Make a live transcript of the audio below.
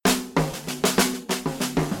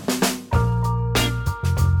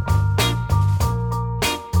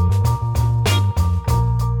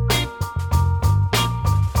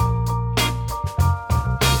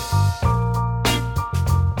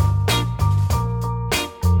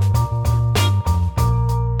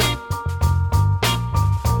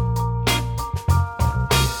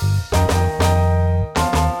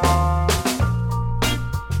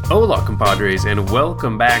Padres, and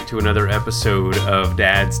welcome back to another episode of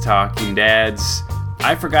Dads Talking Dads.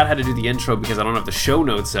 I forgot how to do the intro because I don't have the show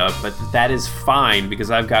notes up, but that is fine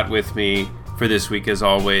because I've got with me for this week, as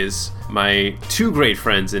always, my two great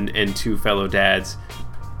friends and two fellow dads.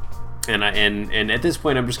 And at this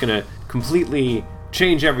point, I'm just gonna completely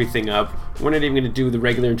change everything up. We're not even gonna do the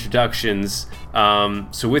regular introductions.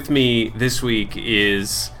 So with me this week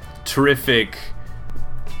is terrific.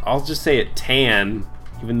 I'll just say it, Tan,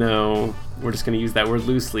 even though we're just gonna use that word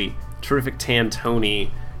loosely. Terrific Tan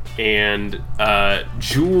Tony and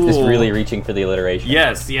Jewel. Just really reaching for the alliteration.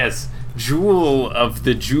 Yes. Jewel of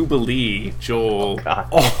the Jubilee, Joel.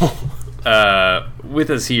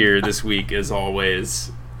 With us here this week, as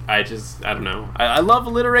always. I don't know. I love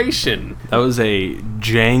alliteration. That was a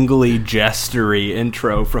jangly, jestery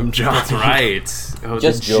intro from Johnny. That's right. Oh,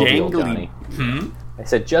 just jovial, jangly. Johnny. I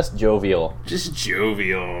said just jovial. Just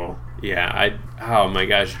jovial. Yeah, oh my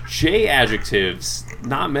gosh. J adjectives.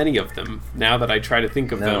 Not many of them, now that I try to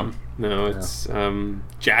think of them. No, it's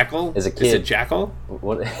jackal. As a kid. Is it jackal?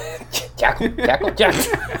 What? Jackal.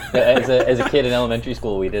 As a kid in elementary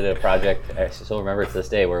school, we did a project, I still remember it to this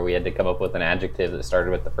day, where we had to come up with an adjective that started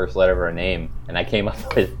with the first letter of our name, and I came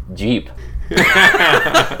up with Jeep.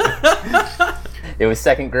 It was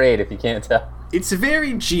second grade, if you can't tell. It's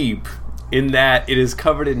very Jeep in that it is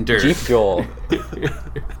covered in dirt. Jeep Joel.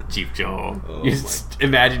 Jeep Joel. You just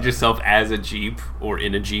imagine yourself as a Jeep or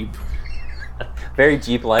in a Jeep. Very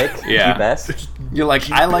Jeep-like. Yeah. Jeep-esque. You're like,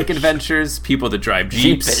 Jeep-ish. I like adventures. People that drive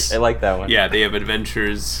Jeeps. Jeep-ish. I like that one. Yeah, they have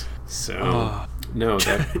adventures. So, no,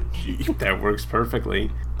 that works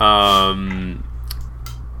perfectly. I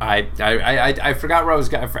forgot where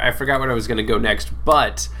I forgot what I was going to go next,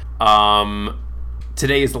 but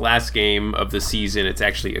today is the last game of the season. It's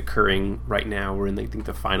actually occurring right now. We're in, I think,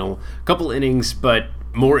 the final couple innings, but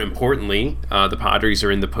more importantly, the Padres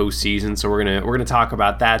are in the postseason, so we're gonna talk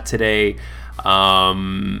about that today,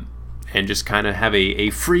 and just kind of have a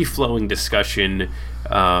free-flowing discussion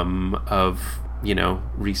of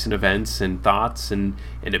recent events and thoughts and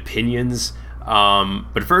opinions.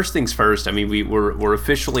 But first things first, I mean, we're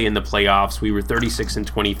officially in the playoffs. We were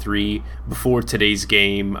 36-23 before today's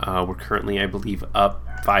game. We're currently, I believe, up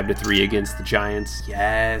 5-3 against the Giants.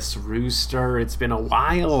 Yes, Rooster. It's been a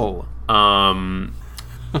while.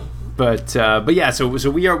 But yeah, so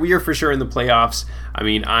we are for sure in the playoffs. I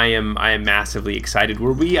mean, I am massively excited.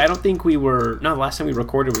 Were we? I don't think we were. No, the last time we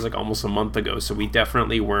recorded was like almost a month ago, so we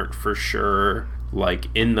definitely weren't for sure like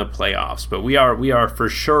in the playoffs. But we are for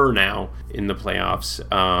sure now in the playoffs.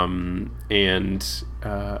 And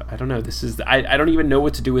I don't know. This is I don't even know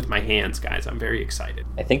what to do with my hands, guys. I'm very excited.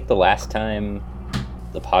 I think the last time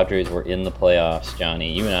the Padres were in the playoffs,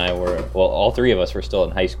 Johnny, you and I were, well, all three of us were still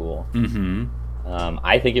in high school. Mm-hmm.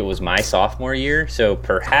 I think it was my sophomore year, so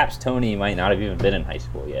perhaps Tony might not have even been in high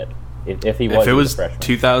school yet. If he was, if it was a freshman.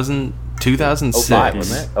 2006. 05,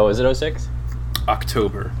 wasn't it? Oh, is it 06?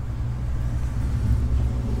 October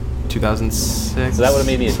 2006. So that would have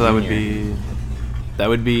made me a So junior. that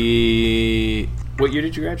would be. What year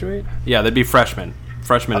did you graduate? Yeah, that'd be freshman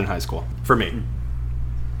in high school for me.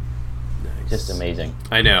 Just amazing.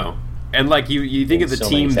 I know. And like you think In of the so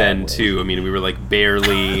team many sad then ways. too. I mean, we were like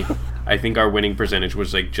barely. I think our winning percentage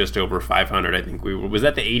was like just over 500. I think was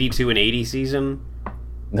that the 82-80 season?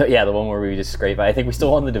 No, yeah, the one where we just scrape. I think we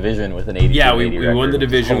still won the division with an 82. Yeah, we 80 won the record.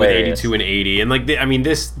 division Hilarious. with 82-80, and like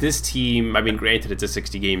this team. I mean, granted it's a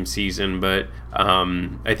 60-game season, but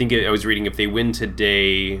I think I was reading if they win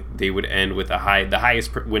today, they would end with the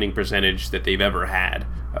highest winning percentage that they've ever had,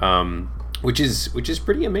 which is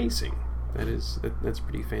pretty amazing. That's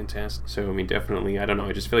pretty fantastic. So I mean, definitely, I don't know.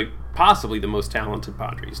 I just feel like possibly the most talented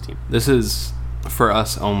Padres team. This is for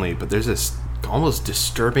us only, but there's this almost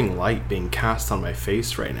disturbing light being cast on my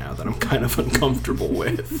face right now that I'm kind of uncomfortable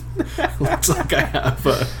with. Looks like I have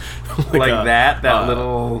that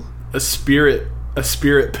little a spirit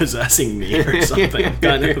possessing me or something. I'm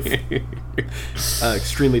kind of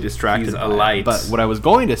extremely distracted. He's a by it. light. But what I was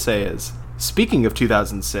going to say is, speaking of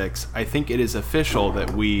 2006, I think it is official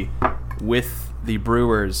that we, with the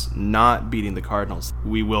Brewers not beating the Cardinals,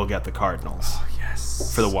 we will get the Cardinals. Oh,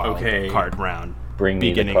 yes. For the wild card round. Bring me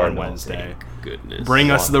the beginning on Cardinals. Wednesday. Goodness.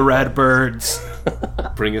 Bring us the Redbirds.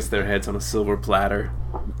 Bring us their heads on a silver platter.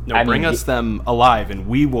 No, bring mean, us them alive, and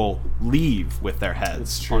we will leave with their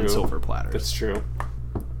heads on silver platters. That's true.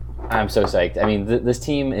 I'm so psyched. I mean, this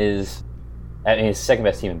team is, it's the second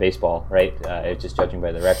best team in baseball, right? Just judging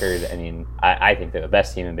by the record. I mean, I think they're the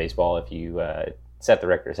best team in baseball if you set the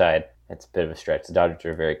record aside. It's a bit of a stretch. The Dodgers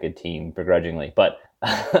are a very good team, begrudgingly. But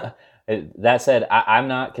That said, I'm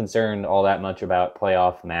not concerned all that much about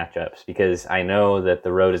playoff matchups because I know that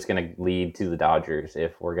the road is going to lead to the Dodgers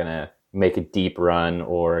if we're going to make a deep run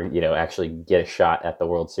or, actually get a shot at the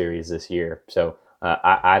World Series this year. So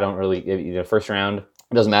I don't really, first round,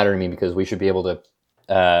 it doesn't matter to me because we should be able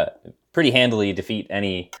to pretty handily defeat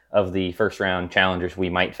any of the first round challengers we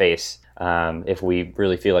might face if we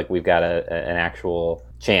really feel like we've got an actual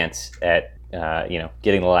chance at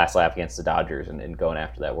getting the last laugh against the Dodgers and going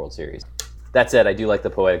after that World Series. That said, I do like the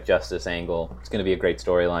poetic justice angle. It's going to be a great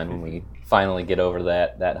storyline when we finally get over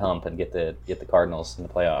that hump and get the Cardinals in the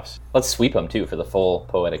playoffs. Let's sweep them too for the full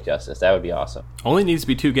poetic justice. That would be awesome. Only needs to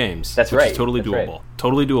be 2 games. That's which right. Is totally That's doable. right.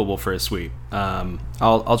 Totally doable for a sweep.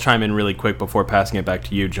 I'll chime in really quick before passing it back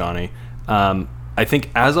to you, Johnny. I think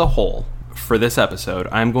as a whole for this episode,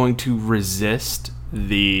 I'm going to resist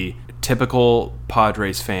the typical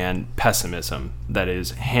Padres fan pessimism that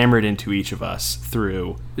is hammered into each of us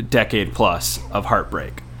through a decade plus of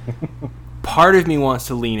heartbreak. Part of me wants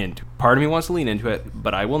to lean into it,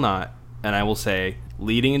 but I will not. And I will say,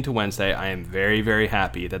 leading into Wednesday, I am very, very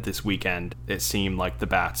happy that this weekend it seemed like the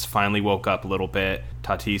bats finally woke up a little bit.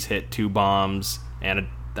 Tatis hit 2 bombs, and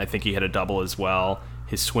I think he hit a double as well.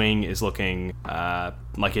 His swing is looking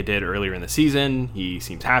like it did earlier in the season. He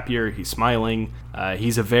seems happier. He's smiling.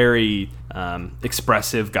 He's a very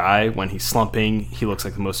expressive guy. When he's slumping, he looks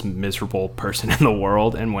like the most miserable person in the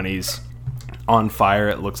world. And when he's on fire,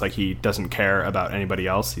 it looks like he doesn't care about anybody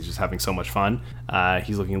else. He's just having so much fun.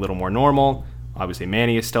 He's looking a little more normal. Obviously,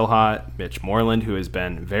 Manny is still hot. Mitch Moreland, who has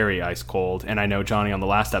been very ice cold. And I know, Johnny, on the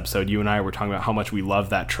last episode, you and I were talking about how much we love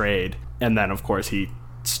that trade. And then, of course, he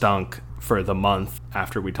stunk for the month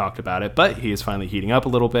after we talked about it, but he is finally heating up a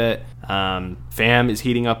little bit. Pham is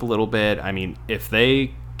heating up a little bit. I mean, if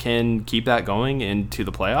they can keep that going into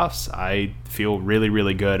the playoffs, I feel really,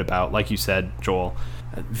 really good about, like you said, Joel,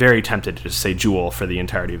 very tempted to just say Jewel for the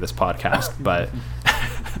entirety of this podcast, but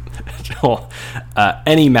Joel,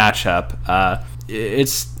 any matchup,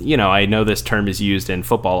 it's, I know this term is used in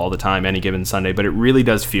football all the time, any given Sunday, but it really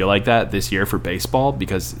does feel like that this year for baseball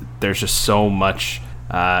because there's just so much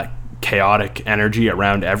chaotic energy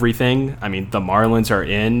around everything. I mean, the Marlins are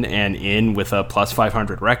in with a plus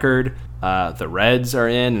 500 record. The Reds are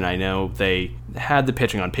in, and I know they had the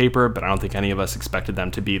pitching on paper, but I don't think any of us expected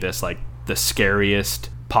them to be this, like, the scariest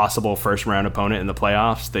possible first round opponent in the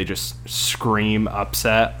playoffs. They just scream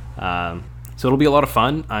upset. So it'll be a lot of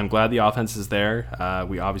fun. I'm glad the offense is there.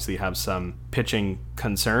 We obviously have some pitching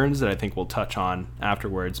concerns that I think we'll touch on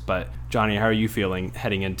afterwards. But Johnny, how are you feeling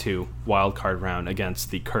heading into wild card round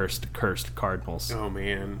against the cursed Cardinals? Oh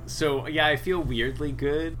man. So yeah, I feel weirdly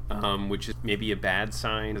good, which is maybe a bad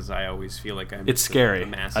sign, as I always feel like I'm. It's scary.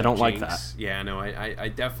 I don't like jinx. that. Yeah, no, I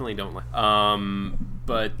definitely don't like.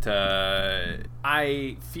 But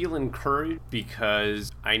I feel encouraged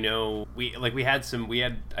because I know we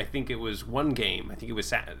had I think it was one game. I think it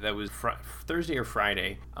was Thursday or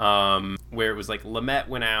Friday, where it was like Lamet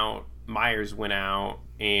went out, Myers went out,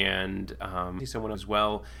 and someone as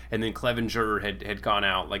well, and then Clevenger had gone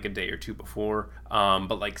out like a day or two before,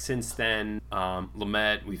 but like since then,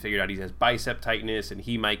 Lamet, we figured out he has bicep tightness and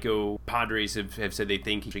he might go. Padres have said they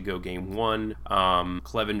think he should go game 1.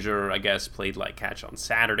 Clevenger, I guess, played like catch on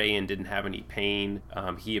Saturday and didn't have any pain.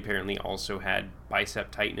 He apparently also had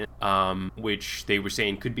bicep tightness, which they were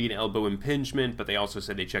saying could be an elbow impingement, but they also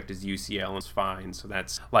said they checked his UCL and it's fine. So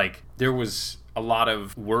that's like, there was a lot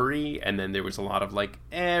of worry, and then there was a lot of like,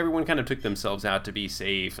 everyone kind of took themselves out to be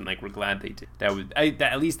safe, and like, we're glad they did.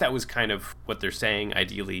 At least that was kind of what they're saying.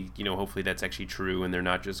 Ideally, hopefully that's actually true, and they're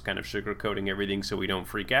not just kind of sugarcoating everything so we don't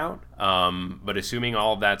freak out. But assuming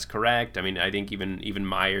all of that's correct, I mean, I think even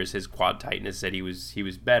Myers, his quad tightness, said he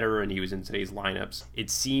was better, and he was in today's lineups. It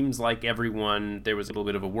seems like there was a little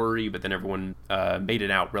bit of a worry, but then everyone made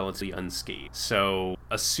it out relatively unscathed. So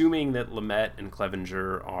assuming that Lamet and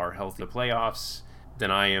Clevenger are healthy in the playoffs, then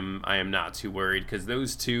I am not too worried, because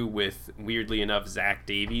those two, with weirdly enough Zach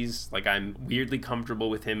Davies, like, I'm weirdly comfortable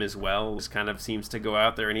with him as well. Just kind of seems to go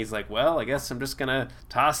out there and he's like, well, I guess I'm just gonna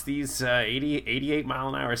toss these 88 mile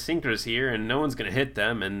an hour sinkers here and no one's gonna hit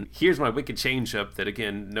them, and here's my wicked changeup that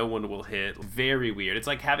again no one will hit. Very weird. It's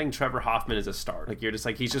like having Trevor Hoffman as a start. Like, you're just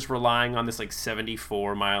like, he's just relying on this like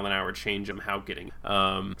 74 mile an hour changeup. How getting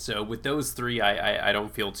so with those three, I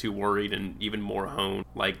don't feel too worried, and even more honed.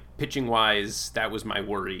 Like, pitching wise, that was my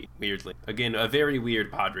worry, weirdly. Again, a very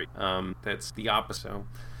weird Padre. That's the opposite. So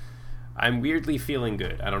I'm weirdly feeling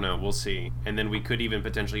good. I don't know. We'll see. And then we could even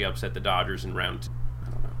potentially upset the Dodgers in round 2.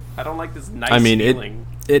 I don't know. I don't like this nice feeling.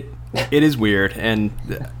 It is weird. And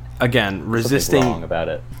again, resisting wrong about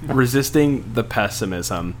it. resisting the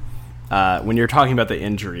pessimism. when you're talking about the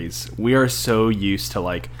injuries, we are so used to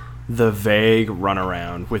like the vague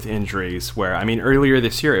runaround with injuries where, I mean, earlier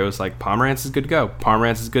this year, it was like Pomerantz is good to go.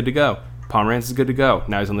 Pomerantz is good to go. Pomerantz is good to go.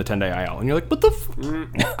 Now he's on the 10-day IL. And you're like, what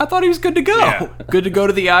the I thought he was good to go. Yeah. Good to go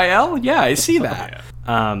to the IL? Yeah, I see that.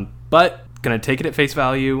 But going to take it at face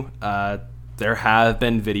value. There have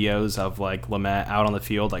been videos of like Lamet out on the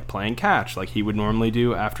field, like playing catch, like he would normally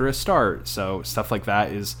do after a start. So stuff like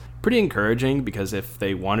that is pretty encouraging, because if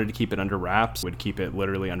they wanted to keep it under wraps, would keep it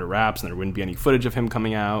literally under wraps, and there wouldn't be any footage of him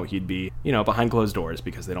coming out. He'd be, behind closed doors,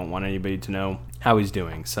 because they don't want anybody to know how he's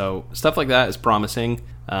doing. So stuff like that is promising.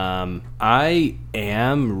 I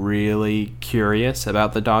am really curious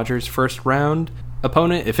about the Dodgers' first round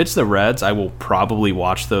opponent. If it's the Reds, I will probably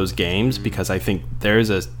watch those games, because I think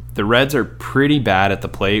the Reds are pretty bad at the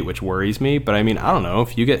plate, which worries me. But I mean, I don't know,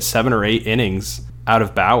 if you get 7 or 8 innings out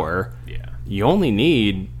of Bauer, you only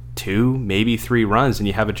need 2, maybe 3 runs, and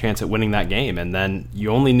you have a chance at winning that game. And then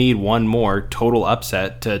you only need 1 more total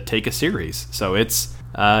upset to take a series. So it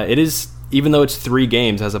is, even though it's 3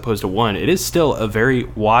 games as opposed to 1, it is still a very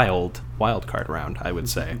wild card round, I would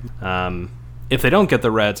say. If they don't get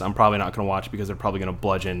the Reds, I'm probably not going to watch, because they're probably going to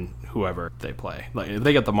bludgeon whoever they play. Like if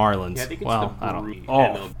they get the Marlins,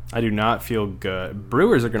 I do not feel good.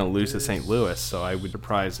 Brewers are going to lose to St. Louis, so I would be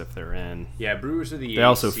surprised if they're in. Yeah, Brewers are the. They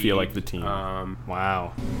also feel like the team.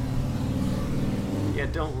 Wow. Yeah,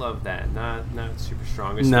 don't love that. Not super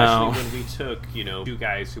strong, especially when we took 2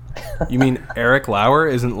 guys who. You mean Eric Lauer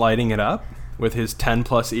isn't lighting it up with his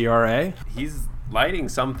 10+ ERA? He's lighting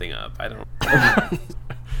something up. I don't.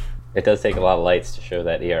 It does take a lot of lights to show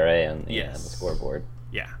that ERA on the scoreboard.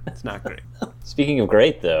 Yeah, it's not great. Speaking of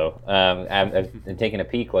great, though, I've been taking a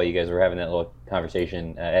peek while you guys were having that little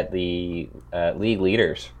conversation at the league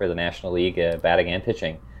leaders for the National League, batting and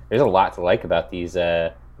pitching. There's a lot to like about these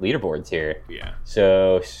leaderboards here. Yeah.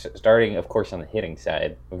 So starting, of course, on the hitting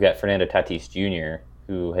side, we've got Fernando Tatis Jr.,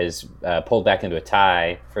 who has pulled back into a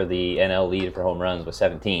tie for the NL lead for home runs with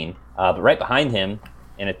 17. But right behind him,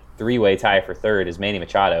 in a 3-way tie for third, is Manny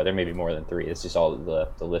Machado. There may be more than 3. It's just all the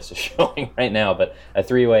list is showing right now. But a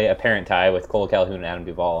 3-way apparent tie with Cole Calhoun and Adam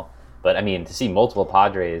Duvall. But, I mean, to see multiple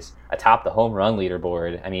Padres atop the home run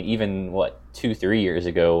leaderboard, I mean, even, 2-3 years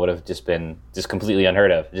ago would have just been completely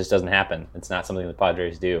unheard of. It just doesn't happen. It's not something the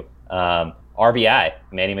Padres do. RBI,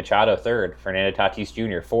 Manny Machado third, Fernando Tatis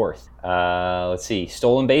Jr. fourth. Let's see,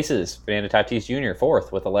 stolen bases, Fernando Tatis Jr.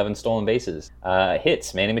 fourth with 11 stolen bases.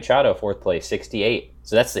 Hits, Manny Machado fourth place, 68.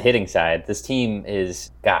 So that's the hitting side. This team is,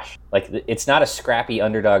 it's not a scrappy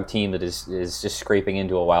underdog team that is just scraping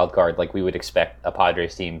into a wild card like we would expect a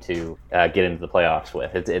Padres team to get into the playoffs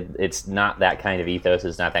with. It's not that kind of ethos.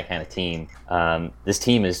 It's not that kind of team. This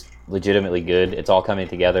team is legitimately good. It's all coming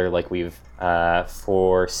together like we've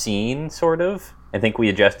foreseen, sort of. I think we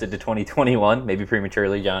adjusted to 2021, maybe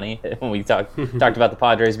prematurely, Johnny, when we talked about the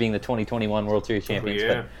Padres being the 2021 World Series champions.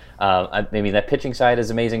 Yeah. But I mean, that pitching side is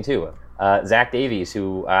amazing too. Zach Davies,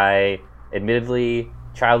 who I admittedly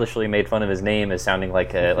childishly made fun of his name as sounding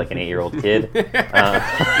like an 8-year-old kid.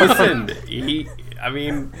 Listen, he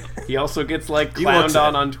also gets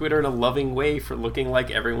clowned on Twitter in a loving way for looking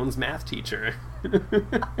like everyone's math teacher.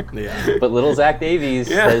 Yeah. But little Zach Davies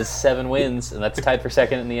has 7 wins, and that's tied for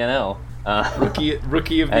second in the NL.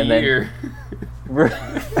 Rookie of the year.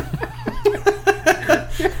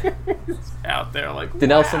 Out there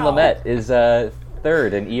Dinelson Lamet is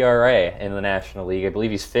third in ERA in the National League. I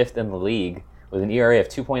believe he's 5th in the league with an ERA of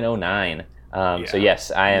 2.09. So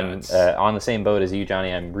yes, I am on the same boat as you,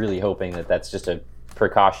 Johnny. I'm really hoping that that's just a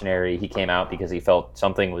precautionary. He came out because he felt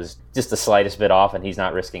something was just the slightest bit off, and he's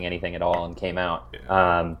not risking anything at all, and came out.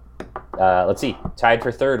 Let's see, tied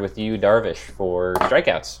for third with Yu Darvish for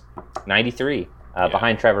strikeouts, 93,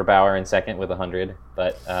 behind Trevor Bauer in second with 100.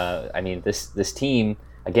 But I mean, this team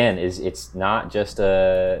again it's not just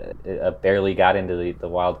a barely got into the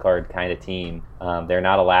wild card kind of team. They're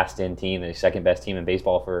not a last in team. They're the second best team in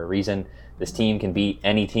baseball for a reason. This team can beat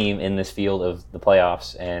any team in this field of the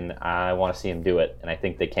playoffs, and I want to see them do it, and I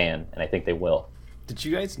think they can, and I think they will. Did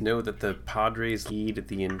you guys know that the Padres lead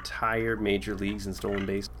the entire major leagues in stolen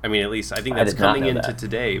base? I mean, at least I think that's coming into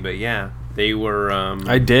today, but yeah, they were...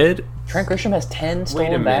 I did. Trent Grisham has 10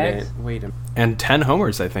 stolen bags? Wait a minute. And 10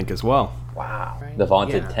 homers, I think, as well. Wow. Right? The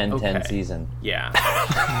vaunted 10-10 season. Yeah.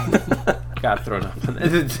 Got thrown up on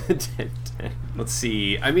that. Let's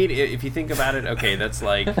see. I mean, if you think about it, okay, that's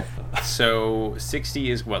so 60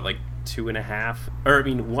 is what, 2.5, or I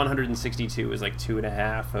mean 162 is like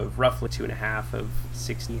 2.5 of roughly 2.5 of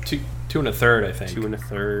 60. 2.33, I think.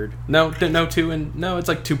 2.33. No, it's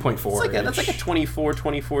like 2.4. That's like a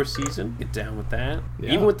 24 season. Get down with that.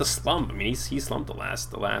 Yeah. Even with the slump. I mean, he slumped the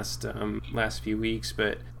last few weeks,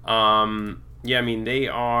 but yeah, I mean, they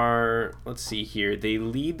are, let's see here, they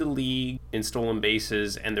lead the league in stolen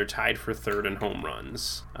bases, and they're tied for third in home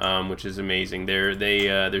runs, which is amazing.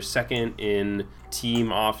 They're second in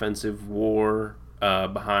team offensive WAR,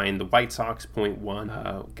 behind the White Sox, .1.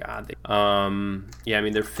 Oh, God. Yeah, I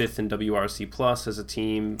mean, they're fifth in WRC plus as a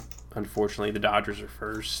team. Unfortunately, the Dodgers are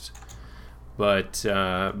first. But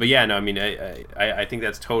yeah, no, I mean, I think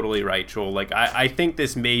that's totally right, Joel. Like, I think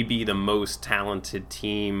this may be the most talented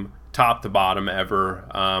team top to bottom ever.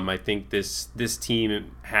 I think this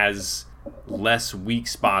team has less weak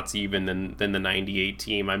spots even than the 98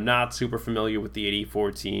 team. I'm not super familiar with the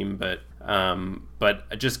 84 team, but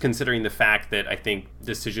just considering the fact that I think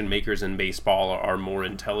decision makers in baseball are more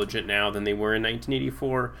intelligent now than they were in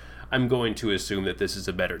 1984, I'm going to assume that this is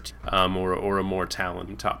a better team, or a more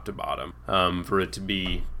talented top to bottom, for it to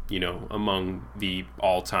be, among the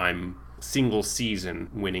all-time single season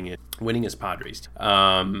winningest Padres.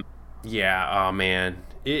 Yeah, oh man,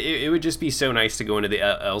 it would just be so nice to go into the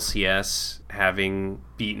LCS having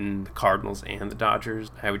beaten the Cardinals and the Dodgers.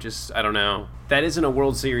 I don't know. That isn't a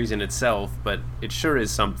World Series in itself, but it sure is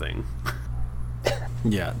something.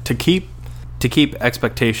 Yeah, to keep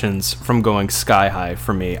expectations from going sky high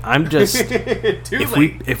for me, I'm just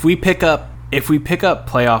if we pick up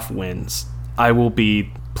playoff wins, I will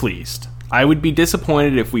be pleased. I would be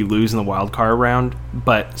disappointed if we lose in the wild card round,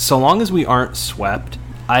 but so long as we aren't swept,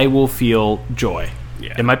 I will feel joy.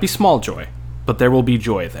 Yeah. It might be small joy, but there will be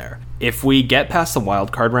joy there. If we get past the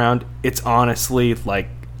wild card round, it's honestly like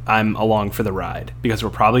I'm along for the ride, because we're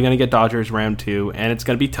probably going to get Dodgers round 2, and it's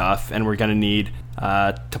going to be tough, and we're going to need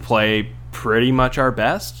to play pretty much our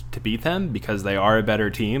best to beat them, because they are a better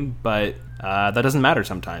team, but that doesn't matter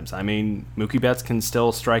sometimes. I mean, Mookie Betts can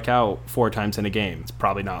still strike out 4 times in a game. It's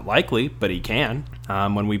probably not likely, but he can.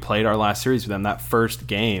 When we played our last series with them, that first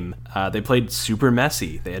game, they played super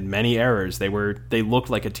messy. They had many errors. They looked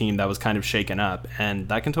like a team that was kind of shaken up, and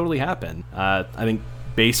that can totally happen. I think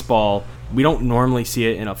baseball, we don't normally see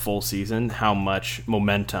it in a full season, how much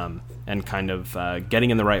momentum and kind of getting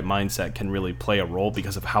in the right mindset can really play a role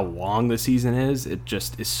because of how long the season is. It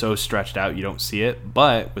just is so stretched out, you don't see it.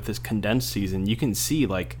 But with this condensed season, you can see,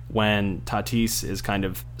 like, when Tatis is kind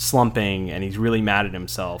of slumping and he's really mad at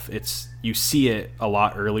himself, you see it a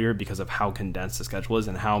lot earlier because of how condensed the schedule is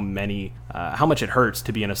and how much it hurts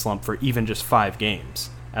to be in a slump for even just 5 games,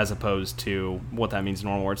 as opposed to what that means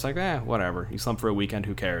normal, where it's like, whatever, you slump for a weekend,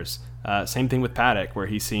 who cares? Same thing with Paddock, where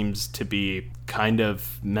he seems to be kind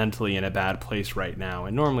of mentally in a bad place right now.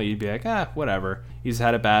 And normally you'd be like, whatever. He's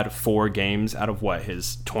had a bad 4 games out of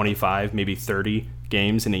his 25, maybe 30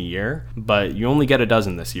 games in a year. But you only get a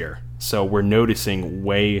dozen this year. So we're noticing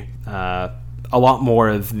a lot more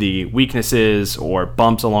of the weaknesses or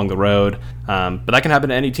bumps along the road. But that can happen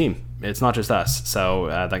to any team. It's not just us. So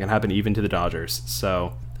that can happen even to the Dodgers.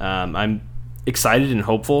 So I'm excited and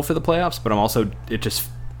hopeful for the playoffs, but it just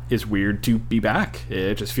is weird to be back.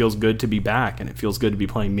 It just feels good to be back, and it feels good to be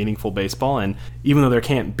playing meaningful baseball. And even though there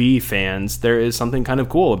can't be fans, there is something kind of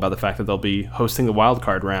cool about the fact that they'll be hosting the wild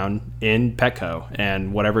card round in Petco,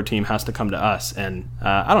 and whatever team has to come to us. And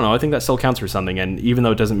I don't know, I think that still counts for something. And even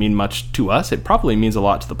though it doesn't mean much to us, it probably means a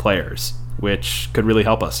lot to the players, which could really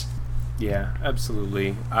help us. Yeah,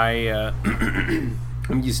 absolutely.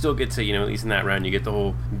 You still get to, at least in that round, you get the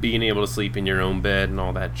whole being able to sleep in your own bed and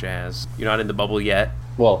all that jazz. You're not in the bubble yet.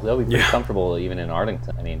 Well, they'll be pretty comfortable even in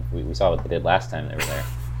Arlington. I mean, we saw what they did last time they were there.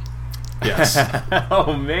 Yes.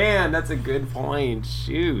 Oh, man, that's a good point.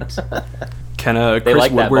 Shoot. Can Chris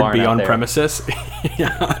like Woodward be on premises?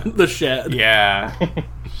 The shed. Yeah.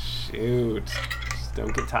 Shoot. Just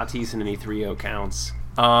don't get Tatis in any 3-0 counts.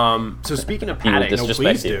 So speaking of Paddock,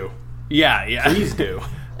 please do. Yeah. Please do.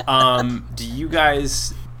 Do you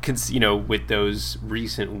guys, with those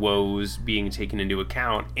recent woes being taken into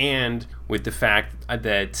account, and with the fact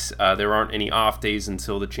that there aren't any off days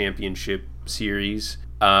until the championship series,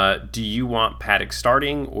 do you want Paddock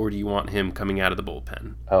starting, or do you want him coming out of the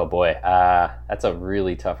bullpen? Oh boy, that's a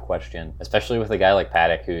really tough question, especially with a guy like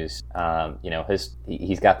Paddock, who's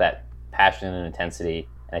he's got that passion and intensity.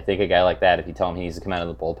 And I think a guy like that, if you tell him he needs to come out of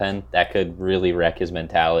the bullpen, that could really wreck his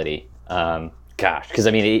mentality. Because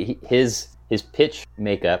I mean, his pitch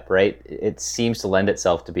makeup, right? It seems to lend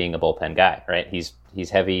itself to being a bullpen guy, right? He's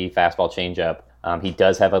heavy fastball changeup. He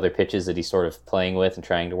does have other pitches that he's sort of playing with and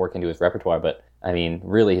trying to work into his repertoire, but I mean,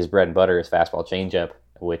 really his bread and butter is fastball changeup,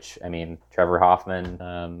 which, I mean, Trevor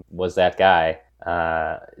Hoffman was that guy.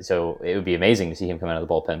 So it would be amazing to see him come out of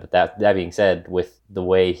the bullpen. But that being said, with the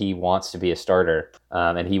way he wants to be a starter,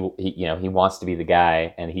 and he wants to be the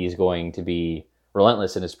guy, and he's going to be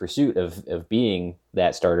relentless in his pursuit of being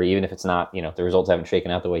that starter, even if it's not, the results haven't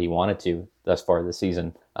shaken out the way he wanted to thus far this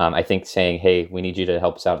season. I think saying, hey, we need you to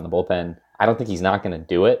help us out in the bullpen, I don't think he's not going to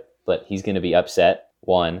do it, but he's going to be upset,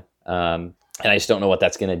 one. And I just don't know what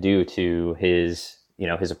that's going to do to his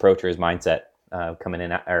approach or his mindset coming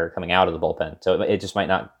out of the bullpen. So it just might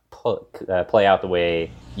not play out the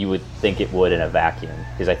way you would think it would in a vacuum,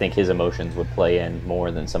 because I think his emotions would play in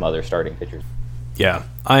more than some other starting pitchers. Yeah,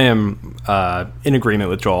 I am in agreement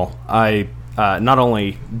with Joel. Not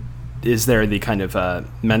only is there the kind of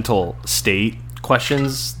mental state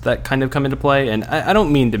questions that kind of come into play, and I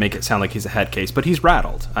don't mean to make it sound like he's a head case, but he's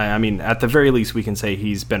rattled. I mean, at the very least, we can say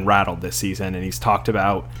he's been rattled this season, and he's talked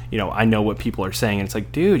about, I know what people are saying, and it's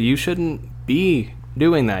like, dude, you shouldn't be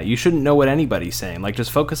doing that. You shouldn't know what anybody's saying. Like,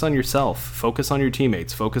 just focus on yourself, focus on your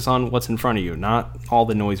teammates, focus on what's in front of you, not all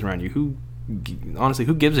the noise around you. Honestly,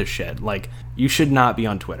 who gives a shit? Like, you should not be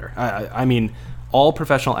on Twitter. I mean, all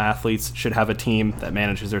professional athletes should have a team that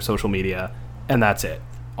manages their social media, and that's it.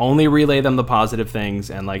 Only relay them the positive things,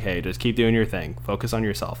 and like, hey, just keep doing your thing. Focus on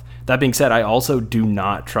yourself. That being said, I also do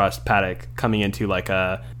not trust Paddock coming into like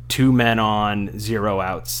a 2 men on 0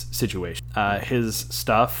 outs situation. His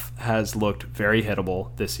stuff has looked very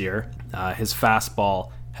hittable this year. His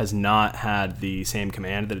fastball has not had the same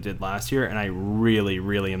command that it did last year, and I really,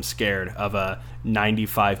 really am scared of a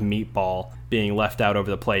 95 meatball being left out over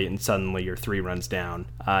the plate and suddenly you're 3 runs down.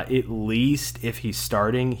 At least if he's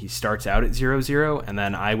starting, he starts out at 0-0, and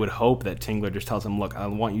then I would hope that Tingler just tells him, look, I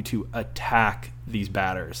want you to attack these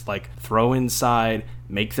batters. Like, throw inside,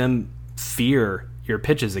 make them fear your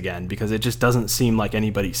pitches again, because it just doesn't seem like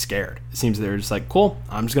anybody's scared. It seems they're just like, cool,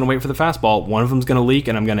 I'm just going to wait for the fastball. One of them's going to leak,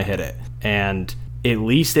 and I'm going to hit it. And at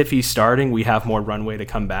least if he's starting, we have more runway to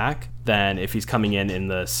come back than if he's coming in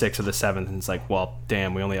the 6th or the 7th, and it's like, well,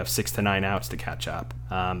 damn, we only have 6 to 9 outs to catch up.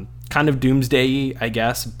 Kind of doomsday-y, I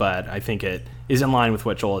guess, but I think it is in line with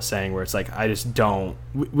what Joel is saying, where it's like, I just don't,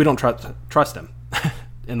 we don't trust him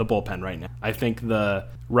in the bullpen right now. I think the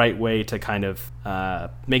right way to kind of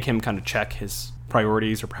make him kind of check his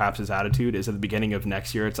priorities or perhaps his attitude is at the beginning of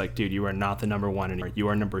next year. It's like, dude, you are not the number 1 anymore. You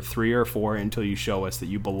are number 3 or 4 until you show us that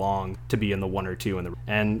you belong to be in the 1 or 2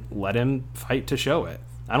 and let him fight to show it.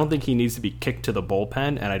 I don't think he needs to be kicked to the bullpen,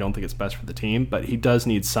 and I don't think it's best for the team, but he does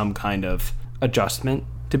need some kind of adjustment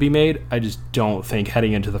to be made. I just don't think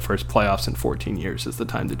heading into the first playoffs in 14 years is the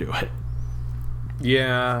time to do it.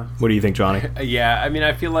 Yeah. What do you think, Johnny? Yeah, I mean,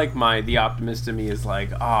 I feel like the optimist in me is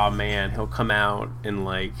like, oh man, he'll come out and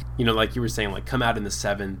like, like you were saying, like come out in the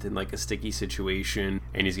 7th in like a sticky situation,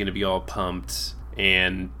 and he's gonna be all pumped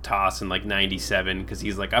and toss in like 97 because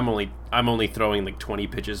he's like, I'm only throwing like 20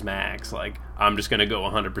 pitches max. Like I'm just gonna go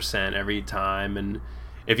 100% every time, and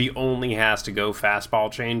if he only has to go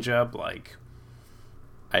fastball changeup, like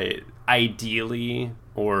ideally,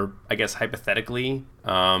 or I guess hypothetically,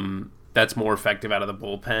 that's more effective out of the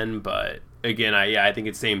bullpen. But again, I think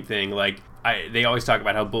it's the same thing. Like they always talk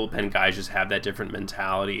about how bullpen guys just have that different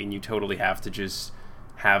mentality, and you totally have to just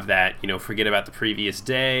have that, forget about the previous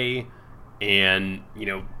day, and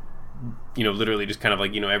literally just kind of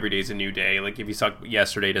like, every day's a new day. Like if you suck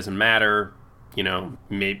yesterday, doesn't matter.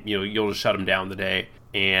 Maybe you'll just shut him down the day.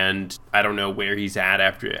 And I don't know where he's at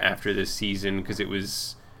after this season, because it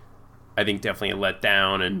was, I think, definitely a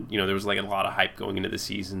letdown, and there was like a lot of hype going into the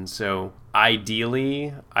season. So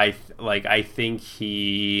ideally, I think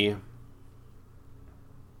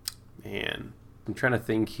I'm trying to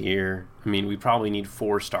think here. I mean, we probably need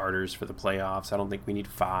 4 starters for the playoffs. I don't think we need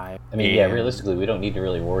 5. I mean, realistically, we don't need to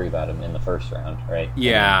really worry about him in the first round, right?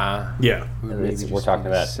 Yeah. We're talking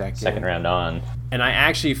about second round on. And I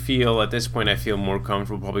actually feel, at this point, more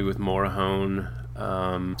comfortable probably with Morejon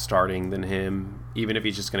starting than him, even if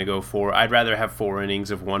he's just going to go 4. I'd rather have 4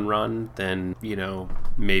 innings of 1 run than,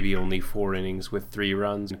 maybe only 4 innings with 3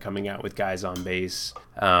 runs and coming out with guys on base.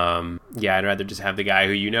 I'd rather just have the guy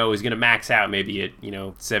who is going to max out maybe at,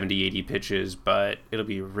 70, 80 pitches, but it'll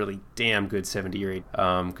be a really damn good 70 or 80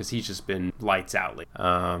 because he's just been lights out lately.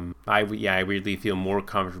 I really feel more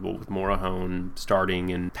comfortable with Morejon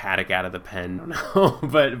starting and Paddock out of the pen. I don't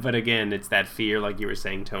know. but again, it's that fear, like you were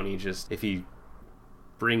saying, Tony, just if he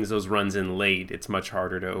brings those runs in late, it's much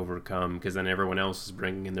harder to overcome, because then everyone else is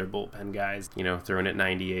bringing in their bullpen guys, throwing at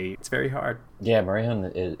 98. It's very hard. Yeah,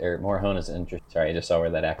 Morejon is interesting. Sorry, I just saw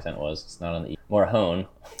where that accent was. It's not on the Morejon.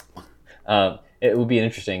 It would be an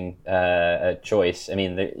interesting choice. I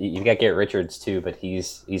mean, you've got Garrett Richards too, but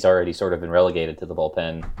he's already sort of been relegated to the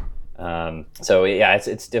bullpen. So yeah,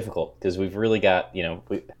 it's difficult because we've really got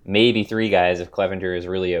maybe 3 guys if Clevenger is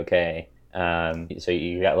really okay. So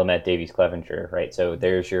you got Lamet, Davies, Clevenger, right? So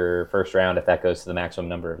there's your first round if that goes to the maximum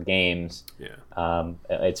number of games. Yeah.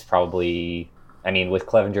 It's probably, I mean, with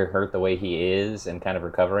Clevenger hurt the way he is and kind of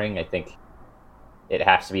recovering, I think it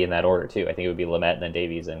has to be in that order too. I think it would be Lamet and then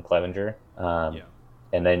Davies and Clevenger.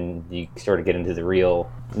 And then you sort of get into the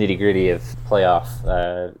real nitty gritty of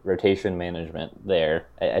playoff rotation management there.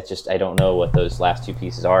 I don't know what those last 2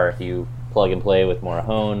 pieces are. If you plug and play with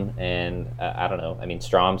Morahone and I don't know. I mean,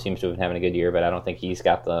 Strom seems to have been having a good year, but I don't think he's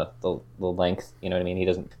got the length. You know what I mean? He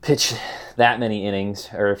doesn't pitch that many innings.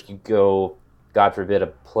 Or if you go, God forbid,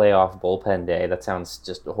 a playoff bullpen day, that sounds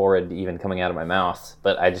just horrid even coming out of my mouth.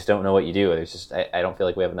 But I just don't know what you do. There's just I don't feel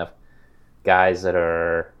like we have enough guys that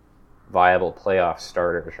are viable playoff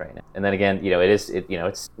starters right now. And then again,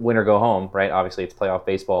 it's win or go home, right? Obviously, it's playoff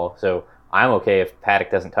baseball, so I'm okay if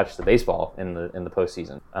Paddock doesn't touch the baseball in the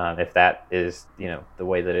postseason. If that is the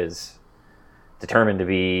way that is determined to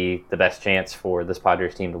be the best chance for this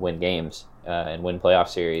Padres team to win games and win playoff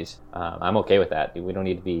series, I'm okay with that. We don't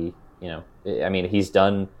need to be I mean, he's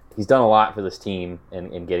done a lot for this team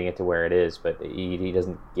in getting it to where it is, but he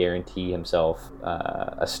doesn't guarantee himself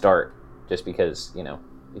a start just because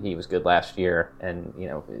he was good last year, and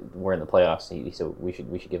we're in the playoffs, so we should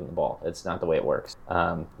give him the ball. It's not the way it works.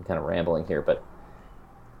 I'm kind of rambling here, but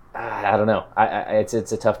I don't know. It's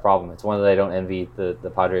a tough problem. It's one that I don't envy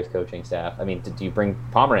the Padres coaching staff. I mean, do you bring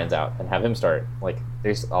Pomeranz out and have him start? Like,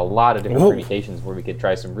 there's a lot of different permutations where we could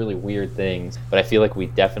try some really weird things, but I feel like we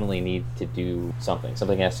definitely need to do something.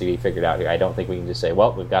 Something has to be figured out here. I don't think we can just say,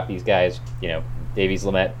 well, we've got these guys, Davies,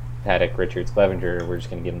 Lamet, Paddock, Richards, Clevenger, we're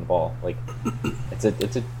just going to give them the ball. Like, it's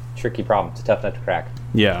a tricky problem. It's a tough nut to crack.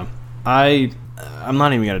 Yeah. I'm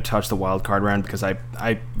not even going to touch the wild card round because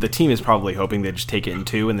the team is probably hoping they just take it in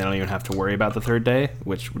 2 and they don't even have to worry about the 3rd day,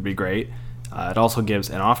 which would be great. It also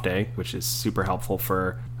gives an off day, which is super helpful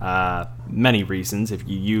for many reasons. If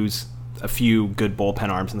you use a few good bullpen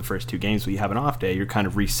arms in the first 2 games, but you have an off day, you're kind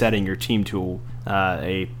of resetting your team to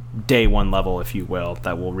a day 1 level, if you will.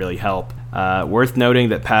 That will really help. Worth noting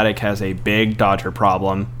that Paddock has a big Dodger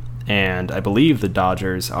problem, and I believe the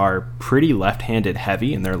Dodgers are pretty left-handed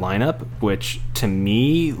heavy in their lineup, which to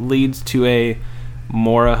me leads to a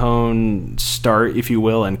Morahone start, if you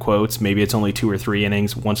will, in quotes. Maybe it's only 2 or 3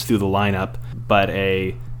 innings once through the lineup, but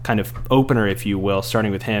a kind of opener, if you will,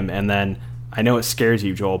 starting with him. And then I know it scares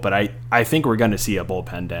you, Joel, but I think we're going to see a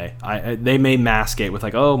bullpen day. They may mask it with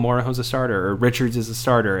Morahone's a starter or Richards is a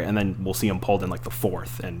starter, and then we'll see him pulled in like the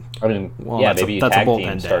 4th. And maybe that's a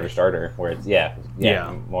bullpen day. Starter where it's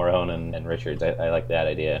Morahone and Richards. I like that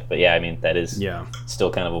idea, but I mean that is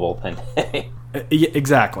still kind of a bullpen day. Yeah,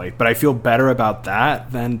 exactly, but I feel better about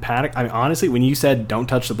that than Paddock. I mean, honestly, when you said don't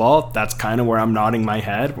touch the ball, that's kind of where I'm nodding my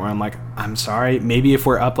head, where I'm like, I'm sorry. Maybe if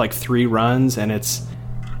we're up like 3 runs and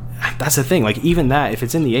that's the thing. Like, even that, if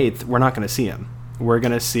it's in the 8th, we're not going to see him. We're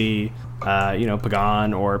going to see,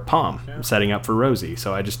 Pagan or Palm setting up for Rosie.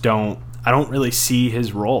 So I don't really see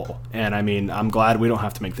his role. And I mean, I'm glad we don't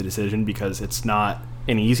have to make the decision because it's not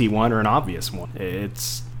an easy one or an obvious one.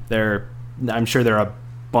 I'm sure there are a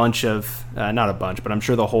bunch of, not a bunch, but I'm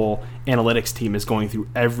sure the whole analytics team is going through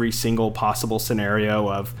every single possible scenario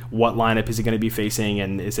of what lineup is he going to be facing,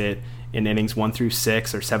 and is it in innings 1 through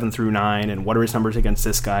 6 or 7 through 9, and what are his numbers against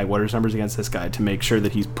this guy, what are his numbers against this guy, to make sure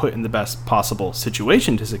that he's put in the best possible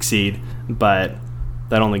situation to succeed. But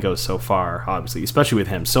that only goes so far, obviously, especially with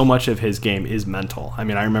him. So much of his game is mental. I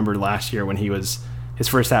mean, I remember last year when he was his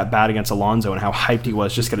first at-bat against Alonso and how hyped he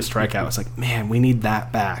was just to get a strikeout. It's like, man, we need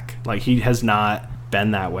that back. Like, he has not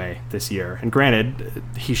been that way this year. And granted,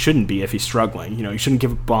 he shouldn't be if he's struggling. You shouldn't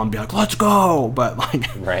give a ball and be like, let's go. But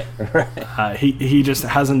right. He just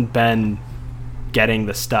hasn't been getting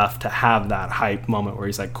the stuff to have that hype moment where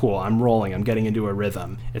he's like, cool, I'm rolling, I'm getting into a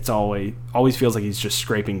rhythm. It's always feels like he's just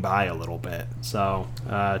scraping by a little bit. So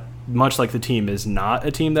much like the team is not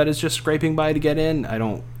a team that is just scraping by to get in, I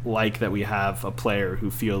don't like that we have a player who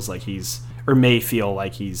feels like may feel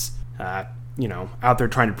like he's out there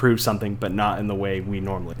trying to prove something, but not in the way we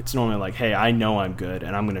normally. It's normally like, hey, I know I'm good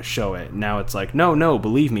and I'm going to show it. Now it's like, no,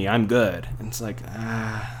 believe me, I'm good. And it's like,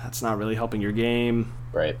 that's not really helping your game.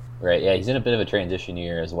 Right. Yeah, he's in a bit of a transition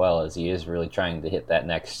year as well, as he is really trying to hit that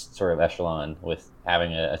next sort of echelon with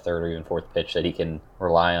having a 3rd or even 4th pitch that he can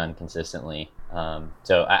rely on consistently.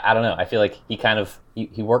 So I don't know. I feel like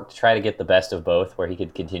he worked to try to get the best of both, where he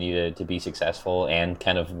could continue to be successful and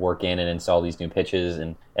kind of work in and install these new pitches,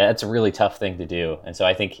 and that's a really tough thing to do. And so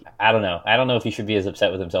I don't know if he should be as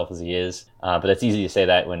upset with himself as he is, but it's easy to say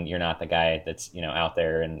that when you're not the guy that's out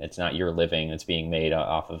there and it's not your living that's being made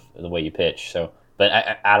off of the way you pitch. So, but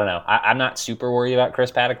I don't know. I'm not super worried about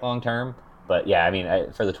Chris Paddack long term. But yeah, I mean,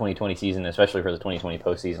 for the 2020 season, especially for the 2020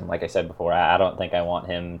 postseason, like I said before, I don't think I want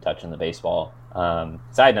him touching the baseball.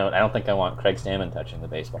 Side note, I don't think I want Craig Stammen touching the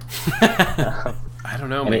baseball. I don't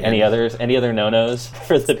know, man. Any other no-nos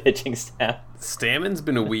for the pitching staff? Stammen's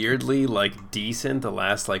been weirdly decent the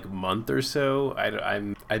last month or so.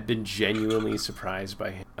 I've been genuinely surprised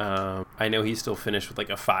by him. I know he still finished with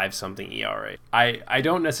a 5-something ERA. I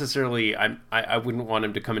don't necessarily. I wouldn't want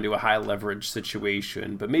him to come into a high leverage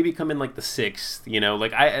situation, but maybe come in the 6th.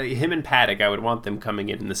 Him and Paddack, I would want them coming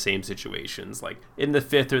in the same situations, in the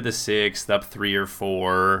 5th or the 6th, up 3 or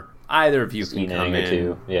 4. Either of you can come in.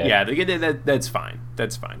 Two. Yeah, that's fine.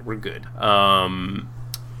 That's fine. We're good.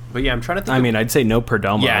 But yeah, I'm trying to think. I mean, I'd say no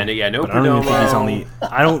Perdomo. No Perdomo.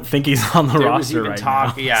 I don't think he's on the roster right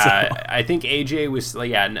now. Yeah, so. I think AJ was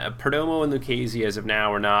Perdomo and Lucchesi as of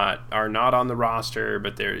now are not on the roster,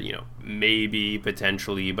 but they're maybe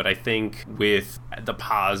potentially. But I think with the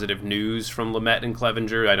positive news from Lamet and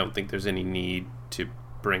Clevenger, I don't think there's any need to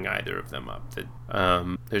bring either of them up.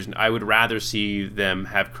 I would rather see them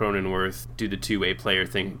have Cronenworth do the two-way player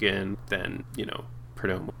thing again than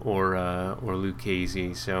Perdomo or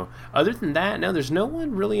Lucchesi. So other than that, no, there's no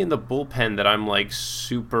one really in the bullpen that I'm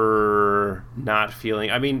super not feeling.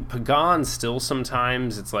 I mean, Pagan still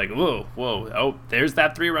sometimes it's whoa, oh, there's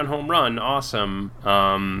that 3-run home run, awesome.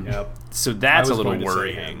 Yep. So that's a little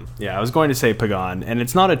worrying. Yeah, I was going to say Pagan, and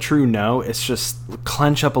it's not a true no. It's just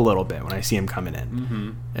clench up a little bit when I see him coming in.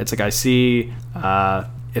 Mm-hmm. It's I see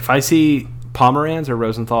if I see Pomeranz or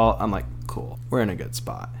Rosenthal, I'm cool, we're in a good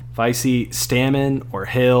spot. If I see Stammen or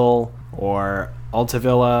Hill or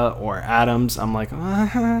Altavilla or Adams, I'm it's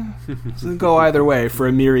gonna go either way for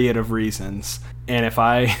a myriad of reasons. And if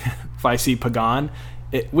I see Pagan,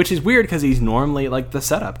 which is weird because he's normally the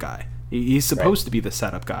setup guy. He's supposed to be the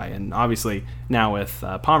setup guy, and obviously now with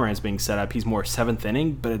Pomeranz being set up, he's more 7th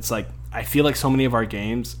inning. But it's I feel like so many of our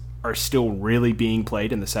games are still really being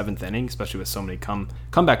played in the 7th inning, especially with so many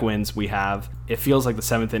comeback wins we have. It feels like the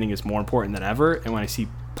 7th inning is more important than ever, and when I see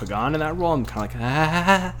Pagan in that role, I'm kind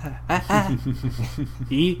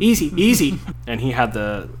of easy. And he had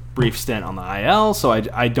the brief stint on the IL, so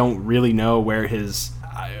I don't really know where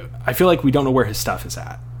I feel like we don't know where his stuff is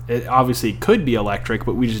at. It obviously could be electric,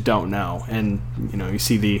 but we just don't know. And you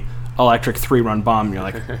see the electric 3-run bomb, and you're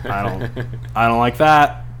I don't like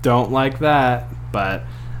that, don't like that. But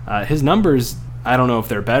his numbers, I don't know if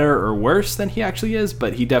they're better or worse than he actually is,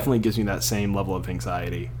 but he definitely gives me that same level of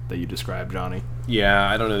anxiety that you described, Johnny. Yeah,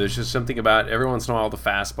 I don't know. There's just something about every once in a while the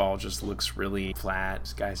fastball just looks really flat.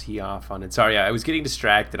 This guy's off on it. Sorry, I was getting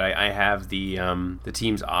distracted. I have the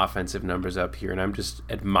team's offensive numbers up here, and I'm just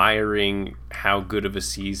admiring how good of a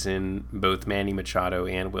season both Manny Machado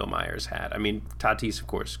and Will Myers had. I mean, Tatis, of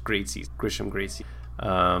course, great season. Grisham, great season.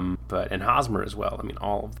 And Hosmer as well. I mean,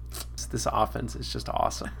 all of this offense is just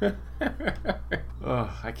awesome.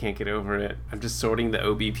 Oh, I can't get over it. I'm just sorting the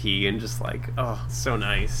OBP and just so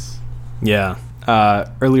nice. Yeah.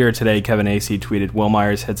 Earlier today, Kevin Acee tweeted, Will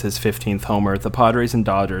Myers hits his 15th homer. The Padres and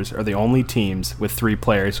Dodgers are the only teams with 3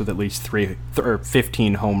 players with at least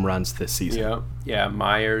 15 home runs this season. Yeah,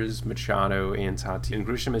 Myers, Machado, and Tatis. And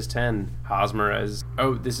Grisham is 10. Hosmer as...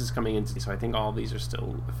 Oh, this is coming into... So I think all of these are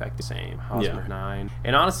still effective the same. Hosmer, 9.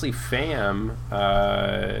 And honestly, Pham,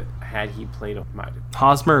 had he played...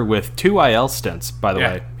 Hosmer with 2 IL stints, by the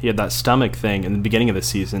way. He had that stomach thing in the beginning of the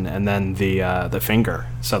season, and then the finger.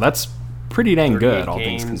 So that's pretty dang good, all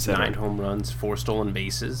things considered. 9 home runs, 4 stolen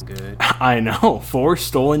bases. Good. I know, 4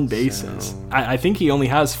 stolen bases. So... I think he only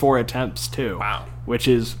has 4 attempts, too. Wow. Which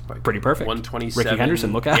is pretty perfect. 127. Ricky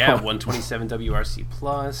Henderson, look out. Yeah, 127 WRC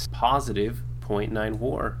plus, positive .9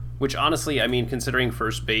 WAR. Which honestly, I mean, considering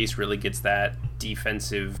first base really gets that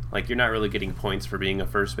defensive, you're not really getting points for being a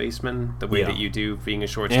first baseman the way that you do being a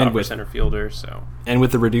shortstop or center fielder. So, and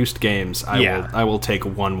with the reduced games, I will take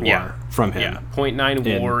 1 WAR from him. Yeah,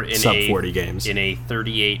 .9 WAR in sub 40 games in a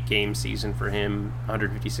 38 game season for him.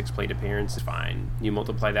 156 plate appearances, fine. You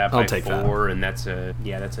multiply that by 4, and that's a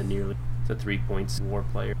nearly 3 points WAR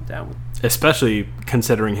player. Especially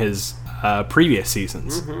considering his previous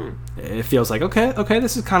seasons. Mm-hmm. It feels okay,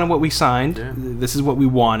 this is kind of what we signed. Yeah. This is what we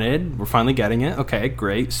wanted. We're finally getting it. Okay,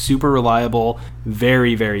 great. Super reliable,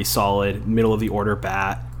 very, very solid, middle of the order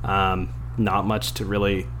bat. Not much to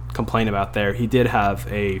really complain about there. He did have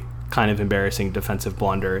a kind of embarrassing defensive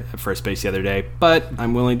blunder at first base the other day, but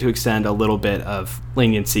I'm willing to extend a little bit of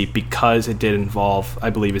leniency because it did involve, I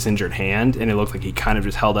believe, his injured hand, and it looked like he kind of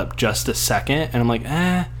just held up just a second, and I'm like,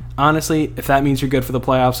 honestly, if that means you're good for the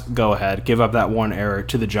playoffs, go ahead. Give up that one error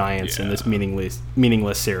to the Giants in this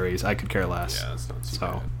meaningless series. I could care less. Yeah, that's not too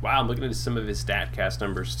bad. Wow, I'm looking at some of his StatCast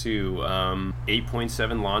numbers too.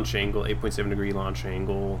 8.7 launch angle, 8.7 degree launch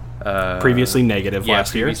angle. Previously negative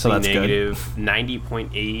last year, so that's negative, good.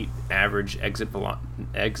 90.8 average exit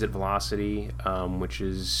velocity, which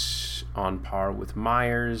is on par with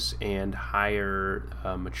Myers and higher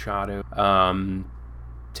Machado.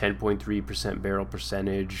 10.3% barrel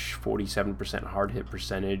percentage, 47% hard hit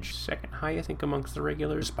percentage, second high, I think, amongst the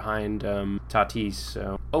regulars, behind Tatis.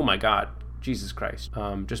 So, oh my God, Jesus Christ.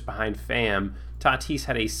 Just behind Pham, Tatis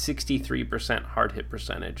had a 63% hard hit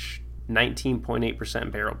percentage,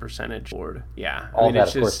 19.8% barrel percentage. Yeah. All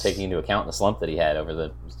that, of course, taking into account the slump that he had over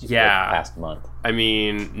the past month. I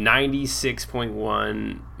mean,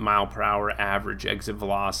 96.1 mile per hour average exit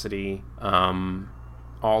velocity.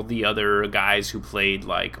 All the other guys who played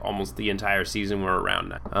like almost the entire season were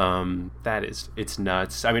around that. It's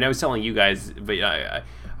nuts. I mean, I was telling you guys, but I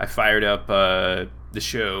fired up the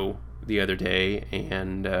show the other day,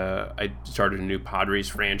 and I started a new Padres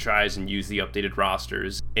franchise and used the updated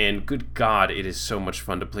rosters. And good God, it is so much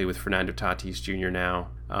fun to play with Fernando Tatis Jr. now.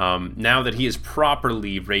 Now that he is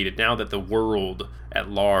properly rated, now that the world at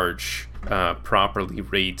large properly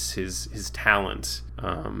rates his talent,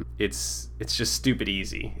 it's just stupid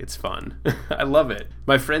easy. It's fun. I love it.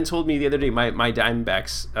 My friend told me the other day, my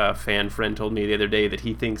Diamondbacks fan friend told me the other day that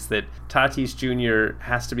he thinks that Tatis Jr.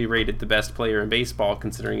 has to be rated the best player in baseball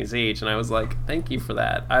considering his age, and I was like, thank you for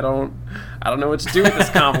that. I don't know what to do with this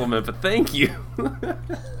compliment, but thank you.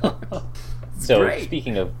 So, great.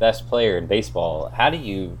 Speaking of best player in baseball, how do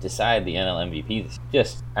you decide the NL MVP?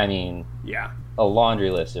 Yeah. A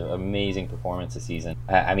laundry list of amazing performances this season.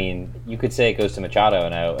 I mean, you could say it goes to Machado,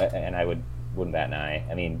 and I wouldn't bat an eye.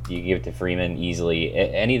 I mean, do you give it to Freeman easily?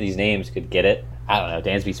 Any of these names could get it. I don't know.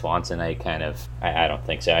 Dansby Swanson, I don't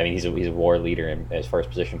think so. I mean, he's a WAR leader as far as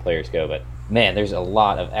position players go, but man, there's a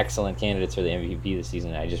lot of excellent candidates for the MVP this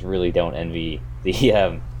season. I just really don't envy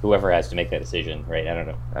the whoever has to make that decision, right? I don't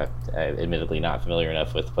know. I'm admittedly not familiar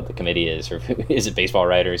enough with what the committee is, or is it baseball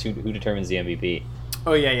writers? Who determines the MVP?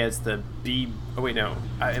 Oh yeah, it's the B. Oh wait, no,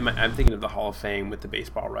 I'm thinking of the Hall of Fame with the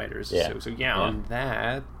baseball writers. Yeah. So on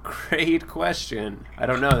that, great question. I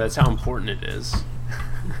don't know. That's how important it is.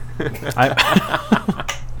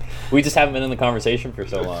 We just haven't been in the conversation for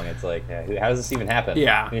so long. It's like, how does this even happen?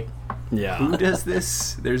 Yeah. Yeah. Who does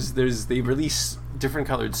this? They release different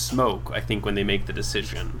colored smoke, I think, when they make the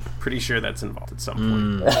decision. Pretty sure that's involved at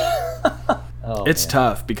some point. It's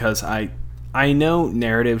tough because I know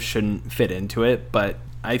narrative shouldn't fit into it, but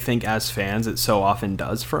I think as fans it so often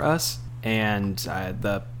does for us. And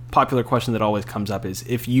the popular question that always comes up is,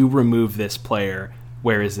 if you remove this player,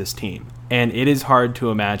 where is this team? And it is hard to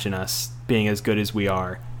imagine us being as good as we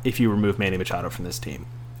are if you remove Manny Machado from this team.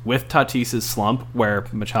 With Tatis's slump, where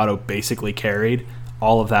Machado basically carried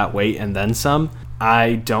all of that weight and then some,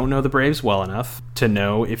 I don't know the Braves well enough to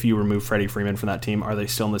know if you remove Freddie Freeman from that team, are they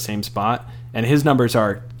still in the same spot? And his numbers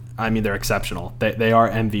are, they're exceptional. They are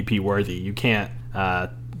MVP worthy. You can't,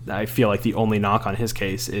 I feel like the only knock on his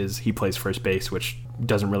case is he plays first base, which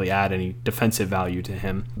doesn't really add any defensive value to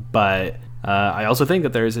him. But I also think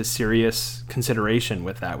that there is a serious consideration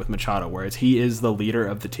with that with Machado, whereas he is the leader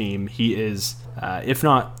of the team. He is, if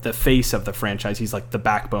not the face of the franchise, he's like the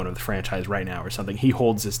backbone of the franchise right now or something. He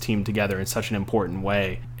holds his team together in such an important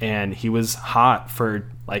way. And he was hot for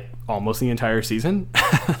like almost the entire season.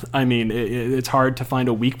 I mean, it's hard to find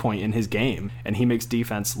a weak point in his game, and he makes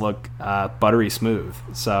defense look buttery smooth.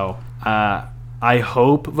 So I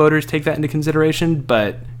hope voters take that into consideration,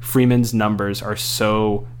 but Freeman's numbers are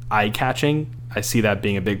so eye-catching. I see that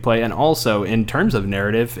being a big play. And also, in terms of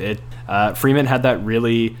narrative, Freeman had that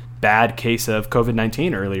really bad case of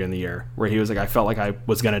COVID-19 earlier in the year where he was like, I felt like I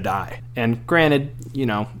was going to die. And granted,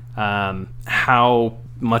 how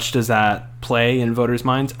much does that play in voters'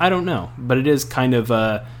 minds? I don't know. But it is kind of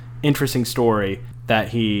a interesting story that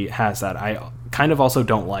he has that. I kind of also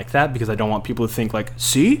don't like that because I don't want people to think like,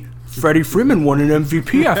 see? Freddie Freeman won an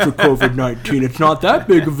MVP after COVID-19. It's not that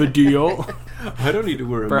big of a deal. I don't need to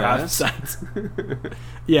wear a mask.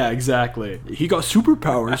 Yeah, exactly. He got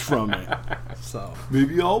superpowers from it. So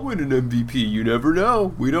maybe I'll win an MVP. You never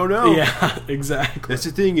know. We don't know. Yeah, exactly. That's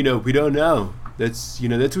the thing, we don't know. That's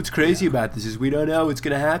what's crazy about this is we don't know what's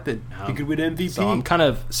going to happen. He could win MVP. So I'm kind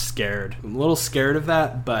of scared. I'm a little scared of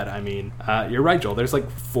that, but I mean, you're right, Joel. There's like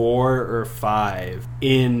 4 or 5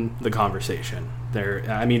 in the conversation.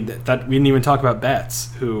 I mean, that we didn't even talk about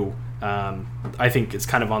Betts, who I think is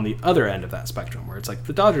kind of on the other end of that spectrum, where it's like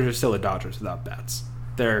the Dodgers are still the Dodgers without Betts.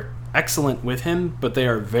 They're excellent with him, but they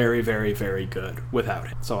are very, very, very good without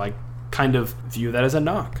him. So I kind of view that as a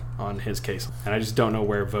knock on his case. And I just don't know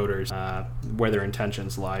where voters, where their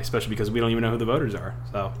intentions lie, especially because we don't even know who the voters are.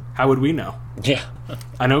 So how would we know? Yeah.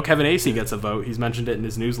 I know Kevin Acee gets a vote. He's mentioned it in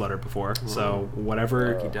his newsletter before. So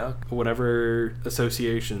whatever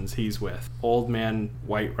associations he's with. Old man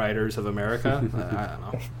white writers of America? I don't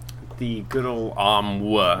know. The good old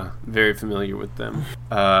AMWA. Very familiar with them.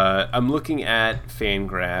 I'm looking at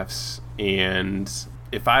Fangraphs, and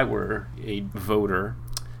if I were a voter,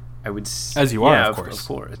 I would... As you are, of course. Of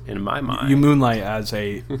course, in my mind. You moonlight as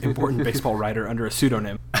a important baseball writer under a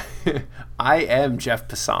pseudonym. I am Jeff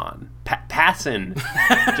Passan. Passan.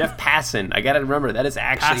 Jeff Passan. I gotta remember, that is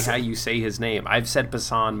actually how you say his name. I've said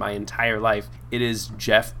Passan my entire life. It is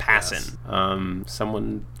Jeff Passan. Yes.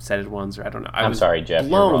 Someone said it once, or I don't know. I'm sorry, Jeff.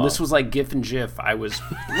 Blown. This was like GIF and GIF. I was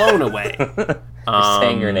blown away. You're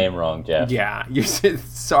saying your name wrong, Jeff. Yeah.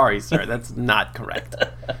 Sorry, sir. That's not correct.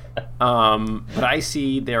 But I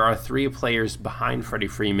see there are 3 players behind Freddie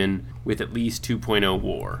Freeman with at least 2.0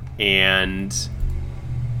 WAR, and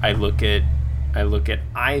I look at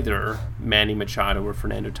either Manny Machado or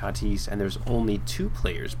Fernando Tatis, and there's only 2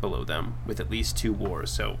 players below them with at least 2 WARs.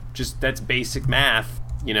 So just that's basic math.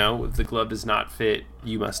 You know, if the glove does not fit,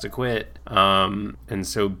 you must acquit. And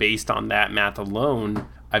so based on that math alone,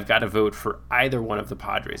 I've got to vote for either one of the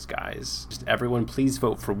Padres guys. Just everyone, please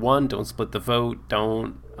vote for one. Don't split the vote.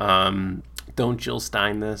 Don't Jill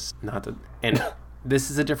Stein this. Not that, and this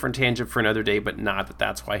is a different tangent for another day, but not that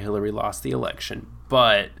that's why Hillary lost the election.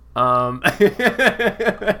 But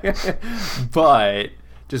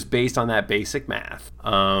just based on that basic math,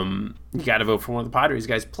 you got to vote for one of the Padres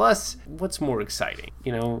guys. Plus, what's more exciting?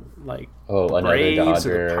 You know, like another Braves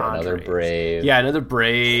Dodger, another Brave. Yeah, another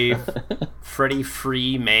Brave. Freddie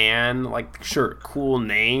Freeman. Like, sure, cool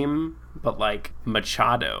name, but like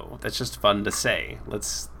Machado. That's just fun to say.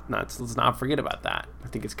 Let's not forget about that. I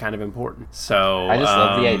think it's kind of important. So I just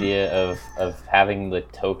love the idea of having the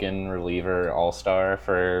token reliever all-star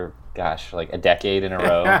for like a decade in a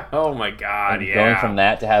row. Oh my God, yeah. Going from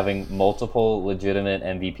that to having multiple legitimate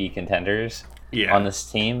MVP contenders on this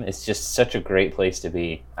team is just such a great place to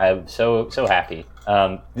be. I'm so happy.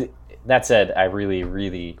 That said, I really,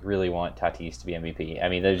 really, really want Tatis to be MVP. I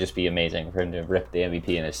mean, that'd just be amazing for him to rip the MVP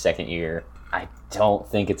in his second year. I don't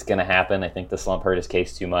think it's going to happen. I think the slump hurt his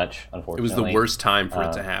case too much, unfortunately. It was the worst time for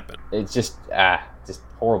it to happen. It's just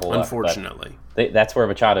horrible. Unfortunately. That's where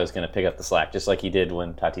Machado is going to pick up the slack, just like he did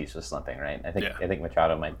when Tatis was slumping, right? I think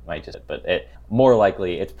Machado might just, but more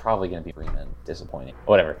likely it's probably going to be Freeman. Disappointing.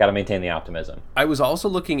 Whatever. Got to maintain the optimism. I was also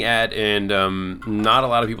looking at, and not a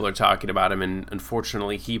lot of people are talking about him, and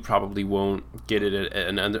unfortunately he probably won't get it.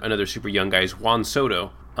 Another super young guy is Juan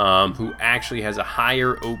Soto, who actually has a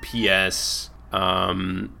higher OPS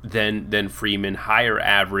than Freeman, higher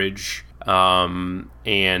average.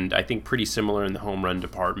 And I think pretty similar in the home run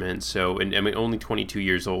department. So, and I mean, only 22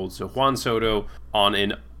 years old. So Juan Soto on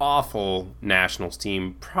an awful Nationals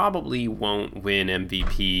team probably won't win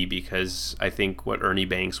MVP, because I think Ernie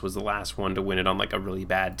Banks was the last one to win it on like a really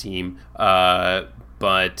bad team. But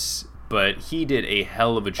he did a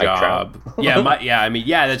hell of a job. Like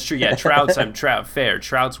yeah, that's true. Yeah,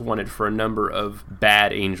 Trout's won it for a number of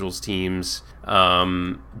bad Angels teams.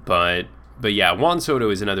 But yeah, Juan Soto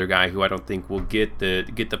is another guy who I don't think will get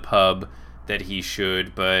the pub that he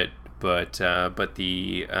should. But I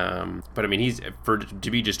mean, he's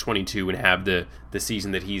to be just 22 and have the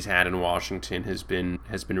season that he's had in Washington has been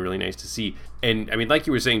really nice to see. And I mean, like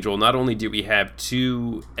you were saying, Joel, not only do we have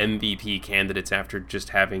 2 MVP candidates after just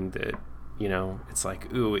having it's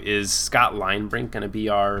like, ooh, is Scott Linebrink going to be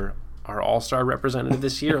our all-star representative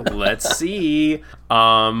this year? Let's see.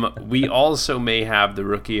 We also may have the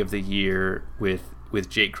rookie of the year with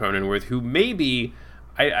Jake Cronenworth, who maybe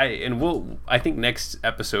I think next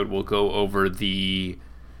episode we'll go over the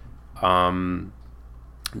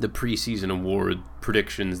preseason award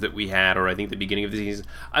predictions that we had, or I think the beginning of the season.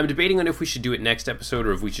 I'm debating on if we should do it next episode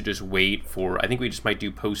or if we should just wait for, I think we just might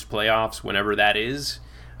do post playoffs whenever that is,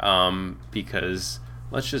 because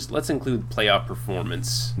let's include playoff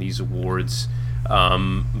performance in these awards.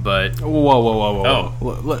 But whoa.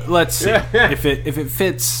 Let's see. if it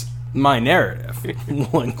fits my narrative,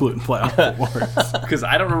 we'll include playoff awards. Because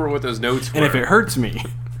I don't remember what those notes were. And if it hurts me,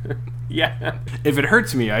 yeah. If it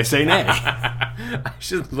hurts me, I say nay. I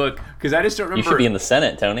should look, because I just don't remember. You should be in the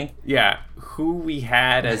Senate, Tony. Yeah, who we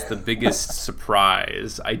had as the biggest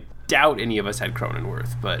surprise. I doubt any of us had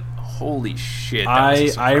Cronenworth, but holy shit, that was a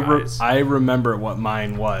surprise. I remember what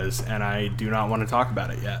mine was, and I do not want to talk about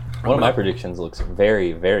it yet. One of my predictions looks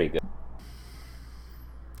very, very good.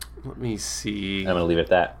 Let me see. I'm gonna leave it at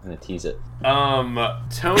that. I'm gonna tease it.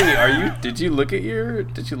 Tony, did you look at your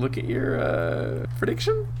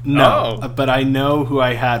prediction? No, but I know who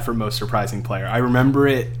I had for most surprising player. I remember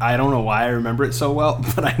it. I don't know why I remember it so well,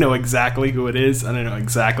 but I know exactly who it is, and I know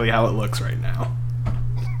exactly how it looks right now.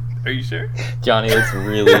 Are you sure? Johnny looks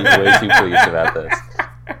really way too pleased about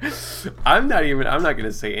this. I'm not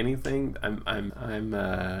gonna say anything.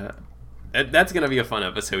 That's gonna be a fun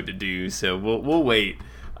episode to do. So we'll wait.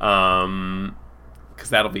 Because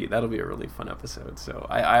that'll be a really fun episode. So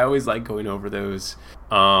I always like going over those.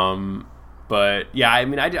 But yeah, I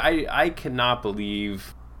mean, I cannot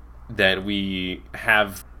believe that we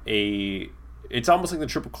have it's almost like the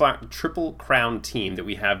triple crown team, that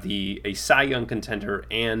we have a Cy Young contender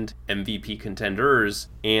and MVP contenders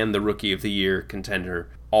and the Rookie of the Year contender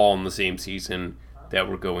all in the same season, that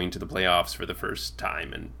we're going to the playoffs for the first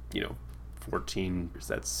time in 14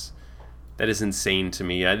 years. That is insane to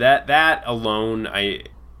me. That alone,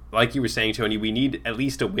 like you were saying, Tony, we need at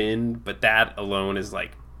least a win, but that alone is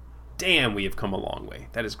like, damn, we have come a long way.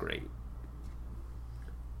 That is great.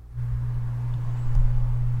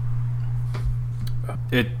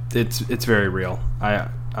 It's very real. I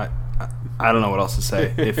don't know what else to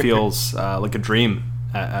say. It feels like a dream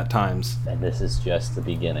at times. And this is just the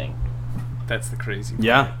beginning. That's the crazy part.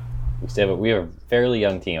 Yeah. We have a fairly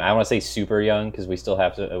young team. I don't want to say super young, because we still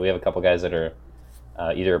have a couple guys that are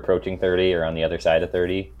either approaching 30 or on the other side of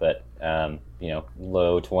 30, but low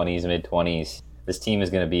 20s, mid 20s. This team is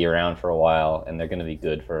going to be around for a while, and they're going to be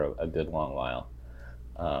good for a good long while.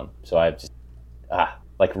 So I've just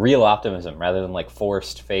like real optimism rather than like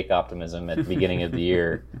forced fake optimism at the beginning of the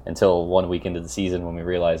year until 1 week into the season when we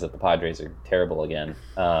realize that the Padres are terrible again.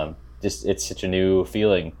 It's such a new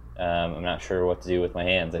feeling. I'm not sure what to do with my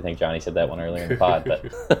hands. I think Johnny said that one earlier in the pod, but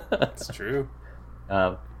that's true.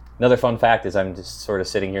 Another fun fact is I'm just sort of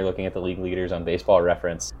sitting here looking at the league leaders on Baseball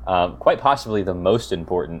Reference. Quite possibly the most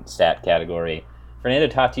important stat category. Fernando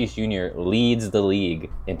Tatis Jr. leads the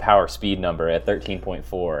league in power speed number at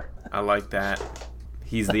 13.4. I like that.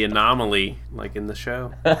 He's the anomaly, like in the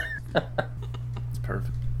show. It's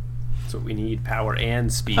perfect. That's what we need, power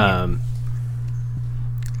and speed.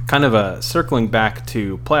 Kind of circling back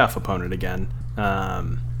to playoff opponent again.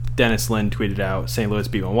 Dennis Lin tweeted out, St. Louis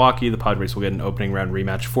beat Milwaukee. The Padres will get an opening round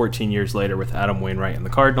rematch 14 years later with Adam Wainwright and the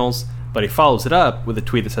Cardinals. But he follows it up with a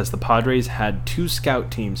tweet that says the Padres had 2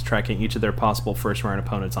 scout teams tracking each of their possible first-round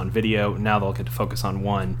opponents on video. Now they'll get to focus on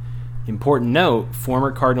one. Important note,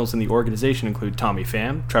 former Cardinals in the organization include Tommy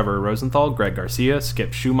Pham, Trevor Rosenthal, Greg Garcia,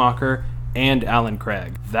 Skip Schumacher, and Alan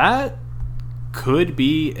Craig. That could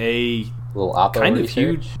be a little Oppo kind of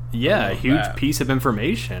research. huge piece of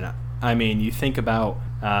information. I mean, you think about,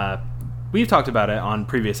 we've talked about it on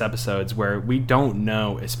previous episodes where we don't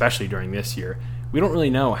know, especially during this year, we don't really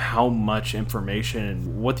know how much information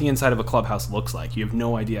and what the inside of a clubhouse looks like. You have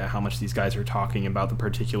no idea how much these guys are talking about the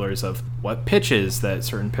particulars of what pitches that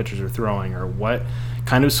certain pitchers are throwing, or what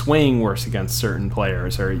kind of swing works against certain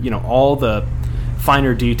players, or all the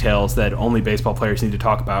finer details that only baseball players need to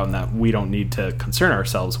talk about and that we don't need to concern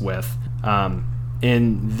ourselves with.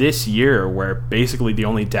 In this year, where basically the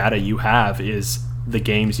only data you have is the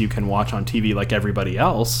games you can watch on TV like everybody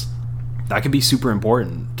else, that could be super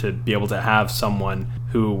important to be able to have someone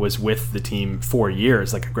who was with the team for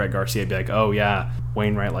years, like a Greg Garcia, be like, oh yeah,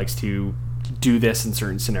 Wainwright likes to do this in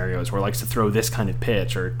certain scenarios, or likes to throw this kind of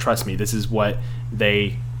pitch, or trust me, this is what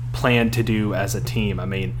they plan to do as a team. I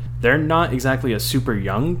mean, they're not exactly a super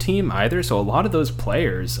young team either, so a lot of those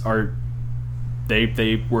players are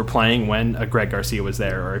they were playing when a Greg Garcia was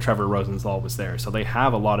there or a Trevor Rosenthal was there, so they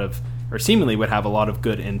have a lot of, or seemingly would have a lot of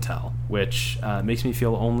good intel, which makes me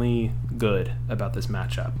feel only good about this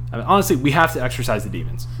matchup. I mean, honestly, we have to exercise the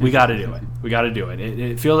demons. We got to do it. We got to do it.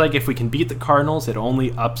 It feels like if we can beat the Cardinals, it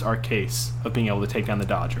only ups our case of being able to take down the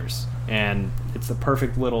Dodgers. And it's the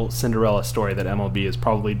perfect little Cinderella story that MLB is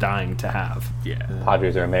probably dying to have. Yeah.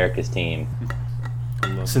 Padres are America's team.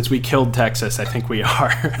 Since we killed Texas, I think we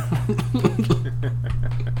are.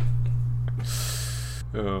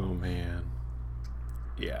 Oh, man.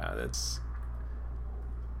 Yeah, that's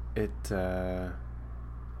it.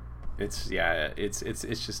 It's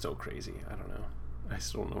just still crazy. I don't know. I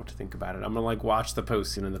still don't know what to think about it. I'm gonna watch the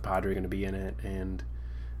posting, and the Padres are gonna be in it, and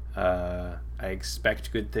I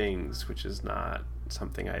expect good things, which is not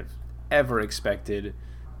something I've ever expected,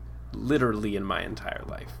 literally in my entire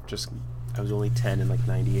life. I was only 10 in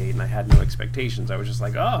 98, and I had no expectations. I was just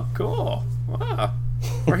like, oh, cool. Wow.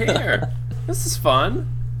 We're here. This is fun.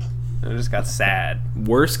 And I just got sad.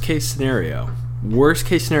 Worst case scenario,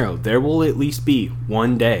 there will at least be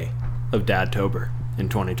one day of Dadtober in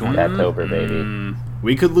 2020. Dadtober, baby.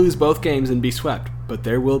 We could lose both games and be swept, but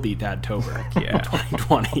there will be Dadtober Yeah. in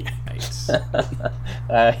 2020. Nice.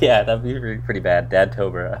 Yeah, that'd be pretty bad.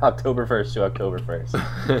 Dadtober. October 1st to October 1st.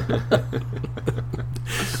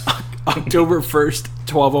 October 1st,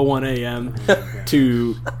 12:01 a.m.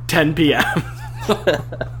 to 10 p.m.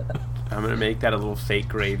 I'm going to make that a little fake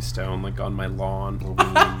gravestone, like on my lawn. Will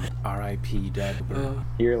read R.I.P. Dadtober.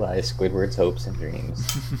 Here lies Squidward's hopes and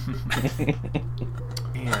dreams.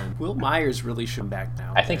 Man, Will Myers really should back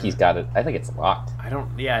now. I think he's got it. I think it's locked. I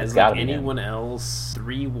don't. Yeah, It's is gotta like be him. anyone else?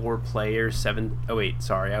 3 war player, 7. Oh wait,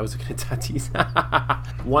 sorry, I was looking at Tatis.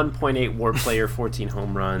 1.8 war player, 14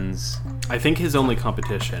 home runs. I think his only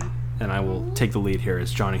competition, and I will take the lead here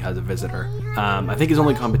as Johnny has a visitor. I think his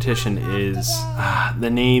only competition is the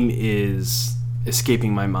name is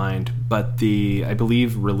escaping my mind, but I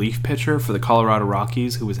believe relief pitcher for the Colorado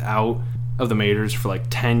Rockies who was out of the majors for like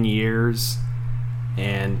 10 years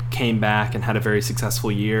and came back and had a very successful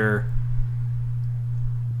year.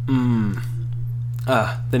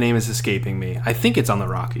 The name is escaping me. I think it's on the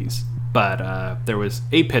Rockies, but there was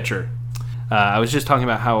a pitcher. I was just talking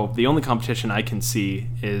about how the only competition I can see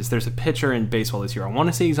is there's a pitcher in baseball this year. I want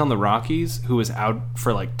to say he's on the Rockies who was out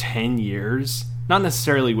for like 10 years. Not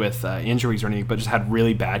necessarily with injuries or anything, but just had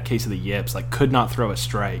really bad case of the yips, like could not throw a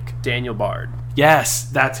strike. Daniel Bard. Yes,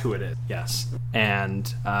 that's who it is. Yes.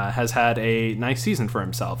 And has had a nice season for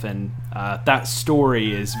himself. And that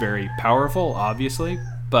story is very powerful, obviously.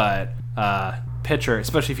 But pitcher,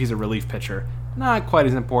 especially if he's a relief pitcher, not quite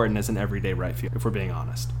as important as an everyday right fielder, if we're being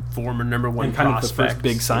honest. Former number 1 And kind of the prospect, first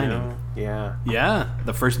big signing. Yeah. Yeah,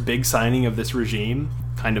 the first big signing of this regime,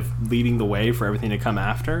 kind of leading the way for everything to come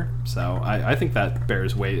after. So I think that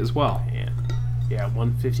bears weight as well. Yeah,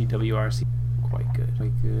 150 WRC. Quite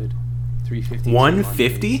good. 350.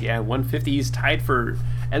 150? Yeah, 150. He's tied for,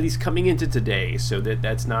 at least coming into today, so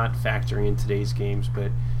that's not factoring in today's games,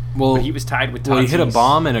 but he was tied with Tatis. Well, he hit a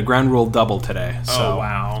bomb and a ground rule double today. So oh,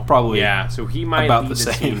 wow. Probably yeah, so he might about lead the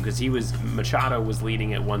the same. team, because Machado was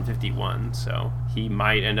leading at 151, so he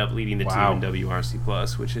might end up leading the Wow. team in WRC+,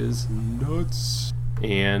 plus, which is nuts.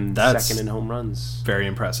 And That's second in home runs. very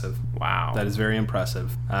impressive. Wow. That is very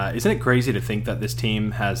impressive. Isn't it crazy to think that this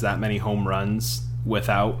team has that many home runs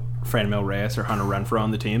without Franmil Reyes or Hunter Renfroe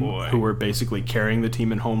on the team, Boy. who were basically carrying the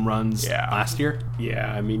team in home runs last year?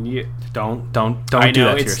 Yeah, I mean, Don't I do know,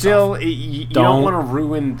 that to it's yourself. still, you don't want to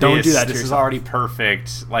ruin this. Don't do that to This is yourself. already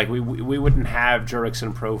perfect. Like, we wouldn't have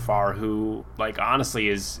Jurickson Profar, who, like, honestly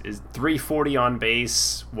is 340 on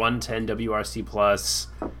base, 110 WRC+, plus,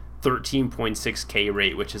 13.6 K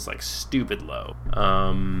rate, which is, like, stupid low.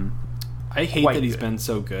 I hate quite that he's good. been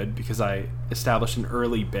so good because I established an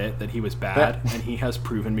early bit that he was bad, and he has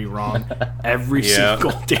proven me wrong every Yeah.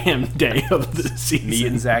 single damn day of the season. Me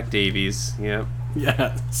and Zach Davies, yep.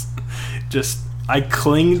 Yes. Just, I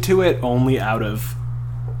cling to it only out of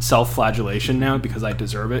self-flagellation now because I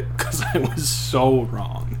deserve it, because I was so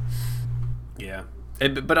wrong. Yeah.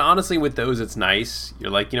 But honestly, with those, it's nice. You're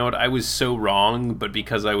like, you know what, I was so wrong, but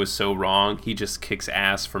because I was so wrong, he just kicks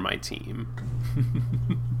ass for my team.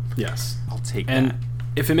 Yes. I'll take And that.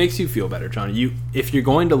 if it makes you feel better, Johnny, if you're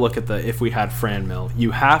going to look at if we had Franmil,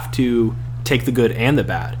 you have to take the good and the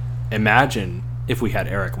bad. Imagine if we had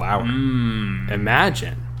Eric Lauer.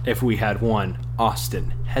 Imagine if we had one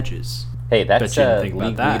Austin Hedges. Hey, that's Bet you didn't think about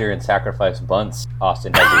league that. leader in sacrifice bunts,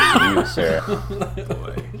 Austin Hedges, to you, sir.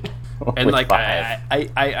 Boy. And With like, 5.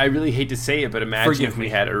 I really hate to say it, but imagine Forgive if we me.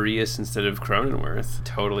 had Arias instead of Cronenworth.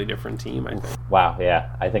 Totally different team, I think. Wow,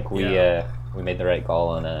 yeah. I think we Yeah. we made the right call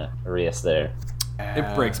on Arias there.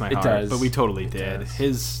 It breaks my It heart, does. but we totally It did.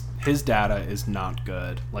 does. His data is not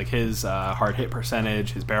good. Like his hard hit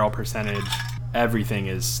percentage, his barrel percentage, everything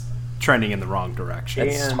is trending in the wrong direction.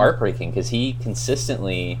 It's And- heartbreaking because he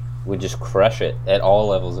consistently would just crush it at all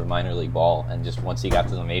levels of minor league ball, and just once he got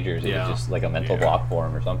to the majors, it Yeah. was just like a mental Yeah. block for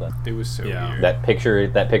him or something. It was so Yeah. weird. That picture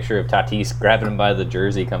of Tatis grabbing him by the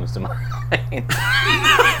jersey comes to mind.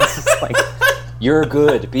 It's just like, you're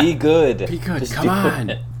good. Be good. Be good. Just Come do on.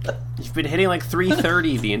 it. You've been hitting like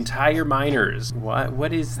 330 the entire minors.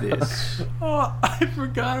 What is this? Oh, I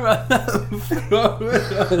forgot about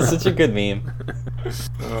that. It's such a good meme.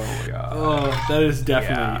 Oh my god. Oh, that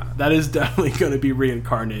is definitely going to be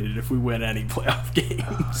reincarnated if we win any playoff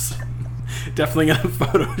games. Definitely going to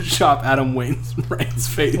Photoshop Adam Wainwright's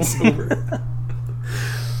face over.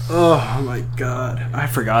 Oh my god, I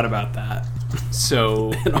forgot about that.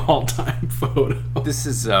 So An all-time photo. this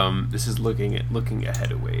is looking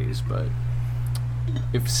ahead a ways, but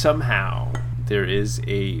if somehow there is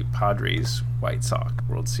a Padres White Sox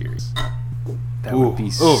World Series, that would be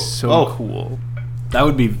so cool. That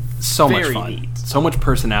would be so much Very fun. neat. So much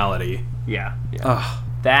personality. Yeah. Ugh.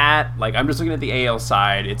 That, like, I'm just looking at the AL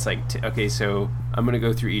side. It's like, okay, so I'm going to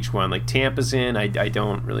go through each one. Like, Tampa's in. I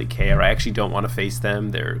don't really care. I actually don't want to face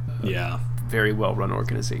them. They're a very well-run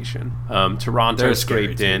organization. Toronto's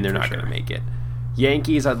scraped in. They're not going to make it.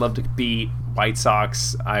 Yankees, I'd love to beat. White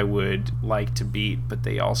Sox, I would like to beat, but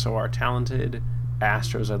they also are talented.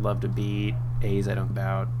 Astros, I'd love to beat. A's, I don't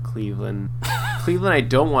about. Cleveland, I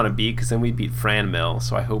don't want to beat because then we beat Franmil,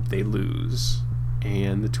 so I hope they lose.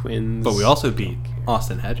 And the Twins. But we also beat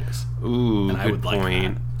Austin Hedges. Ooh, and good I would point.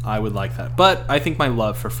 Like that. I would like that. But I think my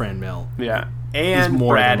love for Franmil. Yeah. And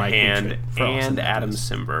more Brad than my Hand hatred for Austin and Adam Hedges.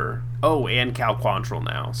 Simber. Oh, and Cal Quantrill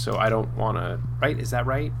now. So I don't want to. Right? Is that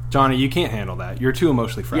right? Johnny, you can't handle that. You're too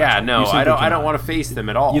emotionally fragile. Yeah. No, You simply I don't cannot. want to face them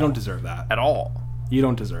at all. You don't deserve that. At all. You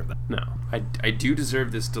don't deserve that. No. I do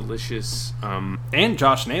deserve this delicious. And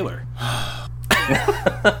Josh Naylor.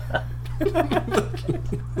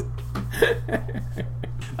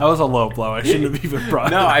 That was a low blow. I shouldn't have even brought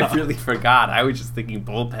it No, up. I really forgot. I was just thinking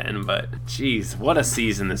bullpen, but geez, what a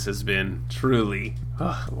season this has been. Truly,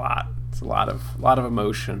 a lot. It's a lot of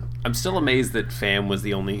emotion. I'm still amazed that Pham was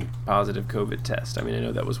the only positive COVID test. I mean, I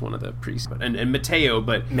know that was one of the and Mateo,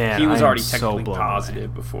 but Man, he was I am already so technically blown before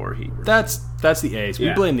before he. That's the A's. We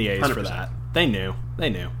Yeah, blame the A's for 100%. that. They knew.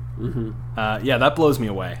 Mm-hmm. Yeah, that blows me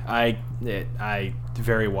away. I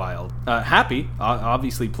very wild. Happy,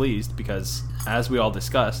 obviously pleased, because as we all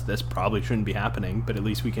discussed, this probably shouldn't be happening, but at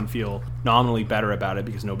least we can feel nominally better about it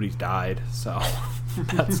because nobody's died. So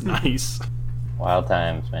that's nice. Wild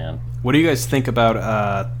times, man. What do you guys think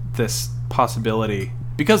about this possibility?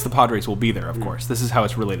 Because the Padres will be there, of course. This is how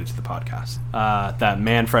it's related to the podcast. That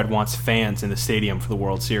Manfred wants fans in the stadium for the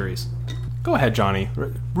World Series. Go ahead, Johnny.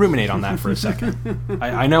 Ruminate on that for a second.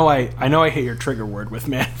 I know I hit your trigger word with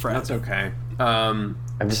Manfred. That's okay.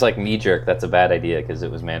 I'm just like knee-jerk. That's a bad idea because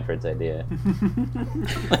it was Manfred's idea.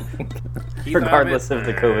 Regardless of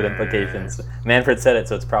the COVID implications. Manfred said it,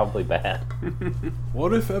 so it's probably bad.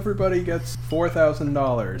 What if everybody gets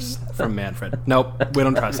 $4,000 from Manfred? Nope, we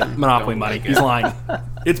don't trust him. Monopoly money. He's lying.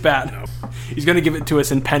 It's bad. No. He's going to give it to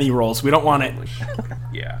us in penny rolls. We don't want it.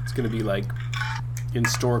 Yeah, it's gonna be like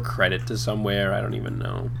in-store credit to somewhere. I don't even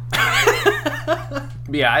know.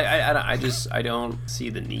 Yeah, I don't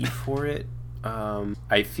see the need for it.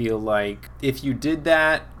 I feel like if you did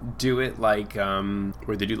that, do it like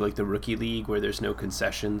where they do like the rookie league where there's no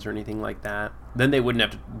concessions or anything like that. Then they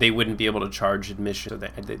wouldn't be able to charge admission. So they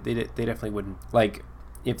definitely wouldn't. Like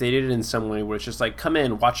if they did it in some way where it's just like come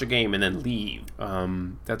in, watch a game, and then leave.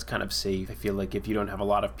 That's kind of safe. I feel like if you don't have a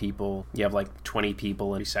lot of people, you have like 20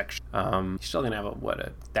 people in a section. You're still gonna have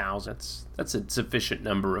 1,000. That's a sufficient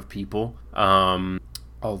number of people.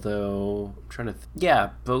 Although, I'm trying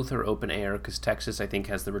to both are open air because Texas, I think,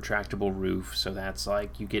 has the retractable roof. So that's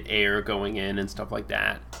like you get air going in and stuff like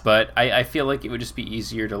that. But I feel like it would just be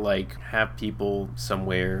easier to like have people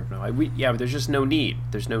somewhere. But there's just no need.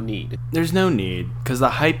 There's no need. There's no need because the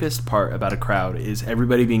hypest part about a crowd is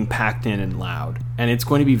everybody being packed in and loud. And it's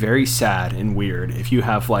going to be very sad and weird if you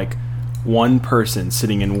have like one person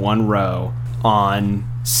sitting in one row on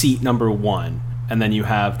seat number 1. And then you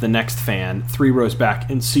have the next fan 3 rows back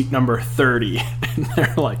in seat number 30. And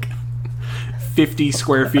they're like 50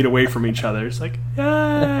 square feet away from each other. It's like,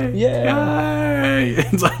 yay, yay.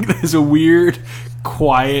 It's like there's a weird,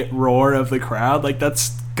 quiet roar of the crowd. Like, that's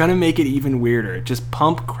going to make it even weirder. Just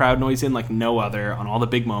pump crowd noise in like no other on all the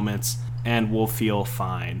big moments, and we'll feel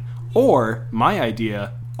fine. Or, my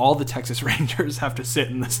idea, all the Texas Rangers have to sit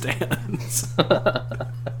in the stands.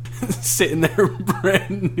 Sit in their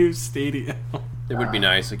brand new stadium. It would be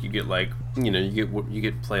nice. Like you get you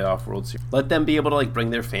get playoff World Series. Let them be able to like bring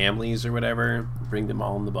their families or whatever. Bring them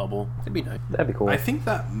all in the bubble. It'd be nice. That'd be cool. I think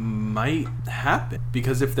that might happen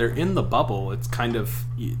because if they're in the bubble, it's kind of,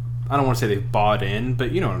 I don't want to say they've bought in,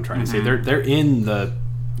 but you know what I'm trying to say. They're in the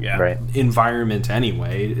right. environment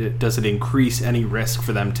anyway. Does it increase any risk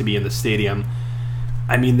for them to be in the stadium?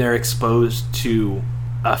 I mean, they're exposed to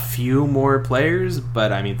a few more players,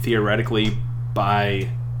 but I mean, theoretically, by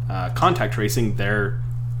contact tracing, they're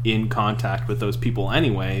in contact with those people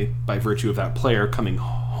anyway by virtue of that player coming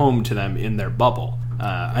home to them in their bubble.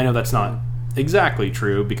 I know that's not exactly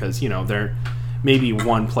true because, you know, there maybe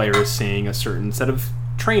one player is seeing a certain set of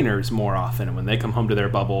trainers more often, and when they come home to their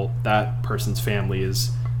bubble, that person's family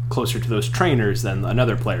is closer to those trainers than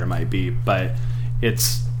another player might be, but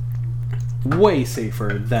it's way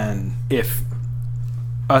safer than if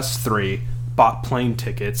us 3 bought plane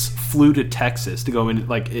tickets, flew to Texas to go in.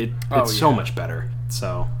 Like it's so much better.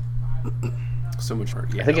 So much more.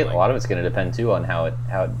 Yeah, I think a lot of it's going to depend too on how it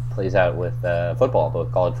plays out with football,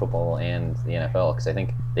 both college football and the NFL, because I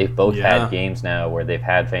think they've both had games now where they've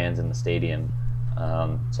had fans in the stadium.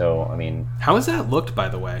 So I mean, how has that looked, by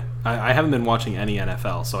the way? I haven't been watching any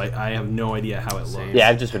NFL, so I have no idea how it looks. Yeah,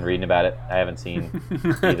 I've just been reading about it. I haven't seen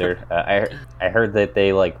either. I heard that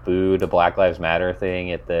they like booed a Black Lives Matter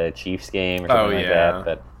thing at the Chiefs game or something like that.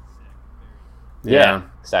 But yeah,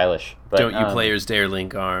 stylish. But, don't you players dare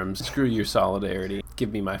link arms. Screw your solidarity.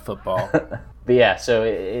 Give me my football. But yeah, so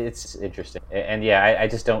it's interesting. And yeah, I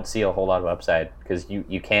just don't see a whole lot of upside because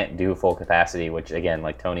you can't do full capacity, which again,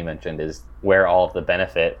 like Tony mentioned, is where all of the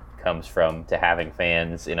benefit comes from to having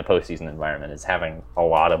fans in a postseason environment, is having a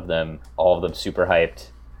lot of them, all of them super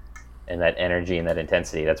hyped, and that energy and that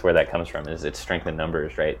intensity. That's where that comes from, is it's strength in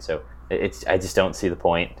numbers, right? So I just don't see the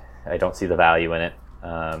point. I don't see the value in it.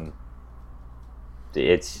 I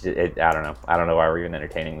don't know. I don't know why we're even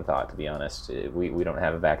entertaining the thought, to be honest. We don't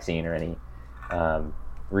have a vaccine or any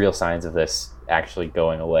real signs of this actually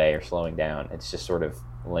going away or slowing down. It's just sort of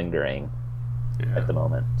lingering at the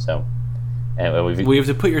moment. So, and we have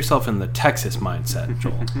to put yourself in the Texas mindset,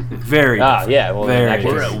 Joel. Very different. Yeah. Well, we're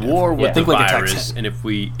at war with the virus, and if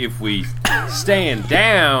we stand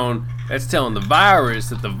down, that's telling the virus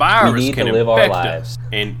that the virus we need can to live infect our lives. us.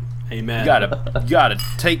 And amen. You gotta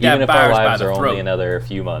take even that if virus our by lives the are throat. only another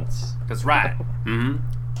few months. That's right. Mm-hmm.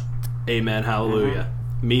 Amen. Hallelujah.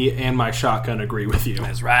 Me and my shotgun agree with you.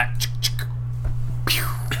 That's right.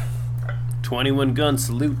 21 gun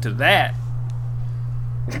salute to that.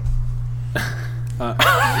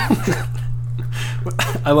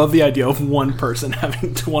 I love the idea of one person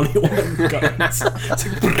having 21 guns.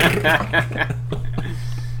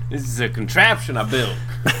 This is a contraption I built.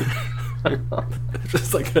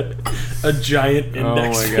 Just like a giant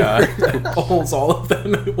index Oh my God. finger that holds all of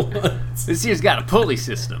them at once. This here's got a pulley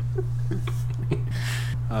system.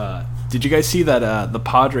 Did you guys see that the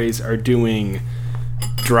Padres are doing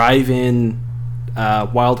drive-in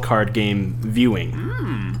wild card game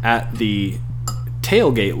viewing at the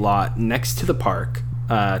tailgate lot next to the park,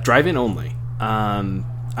 drive-in only?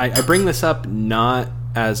 I bring this up not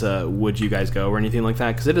as a would you guys go or anything like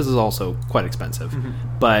that, because it is also quite expensive.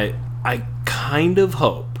 But I kind of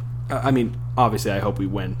hope, I mean, obviously I hope we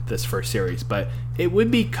win this first series, but it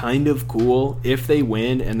would be kind of cool if they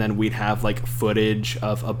win and then we'd have like footage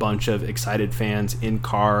of a bunch of excited fans in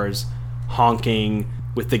cars honking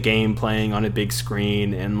with the game playing on a big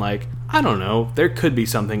screen, and like, I don't know, there could be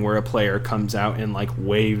something where a player comes out and like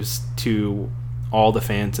waves to all the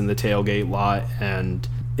fans in the tailgate lot, and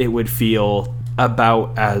it would feel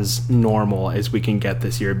about as normal as we can get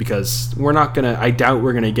this year, because I doubt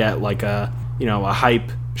we're gonna get like a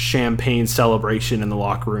hype champagne celebration in the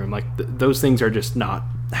locker room. Like those things are just not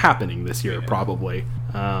happening this year, probably.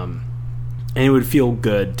 And it would feel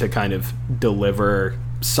good to kind of deliver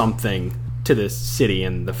something to this city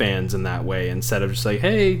and the fans in that way, instead of just like,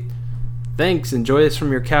 hey, thanks, enjoy this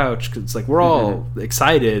from your couch, because it's like we're all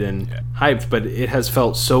excited and hyped, but it has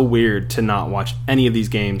felt so weird to not watch any of these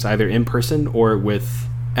games either in person or with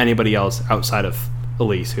anybody else outside of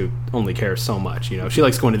Elise, who only cares so much. She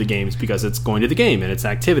likes going to the games because it's going to the game and it's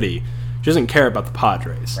activity. She doesn't care about the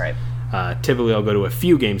Padres. Right. Typically I'll go to a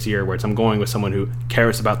few games a year where I'm going with someone who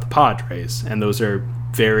cares about the Padres, and those are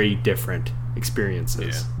very different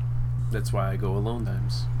experiences. That's why I go alone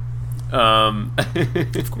times.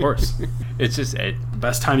 Of course. It's just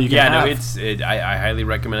best time you can have. I highly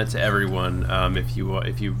recommend it to everyone. If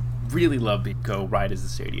you really love it, go right as the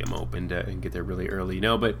stadium opened and get there really early.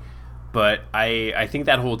 But I think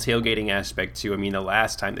that whole tailgating aspect too. I mean, the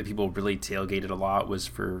last time that people really tailgated a lot was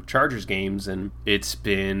for Chargers games, and it's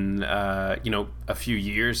been a few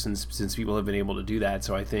years since people have been able to do that.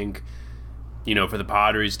 So I think for the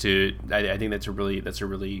Padres I think that's a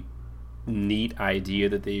really neat idea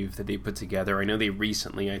that they've put together. I know they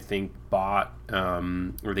recently, I think, bought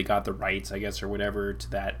or they got the rights, I guess, or whatever,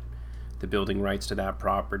 to the building rights to that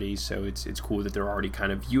property. So it's cool that they're already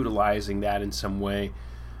kind of utilizing that in some way.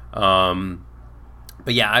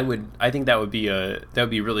 But yeah, I think that would be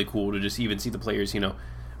really cool to just even see the players,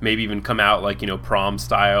 maybe even come out like, prom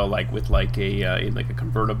style, like with like in like a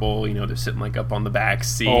convertible, they're sitting like up on the back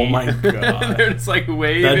seat. Oh my God. They're just like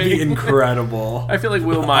waving. That'd be incredible. I feel like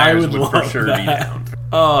Will Myers would for sure be down.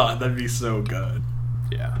 Oh, that'd be so good.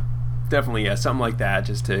 Yeah, definitely. Yeah, something like that,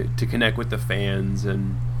 just to connect with the fans,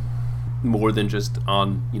 and more than just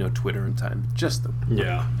on Twitter and time. Just the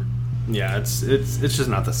it's just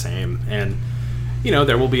not the same. And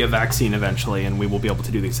there will be a vaccine eventually, and we will be able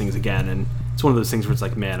to do these things again. And it's one of those things where it's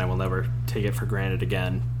like, man, I will never take it for granted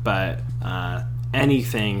again. But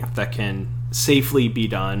anything that can safely be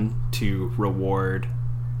done to reward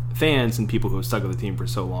fans and people who have stuck with the team for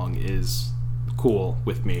so long is cool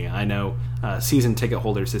with me. I know season ticket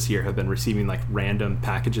holders this year have been receiving like random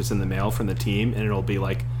packages in the mail from the team, and it'll be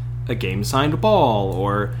like a game signed ball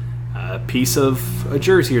or a piece of a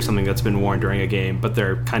jersey or something that's been worn during a game, but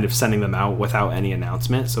they're kind of sending them out without any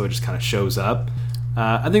announcement, so it just kind of shows up.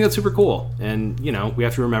 I think that's super cool. And, you know, we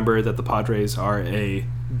have to remember that the Padres are a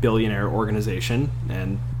billionaire organization,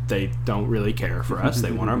 and they don't really care for us.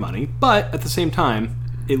 They want our money. But at the same time,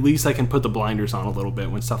 at least I can put the blinders on a little bit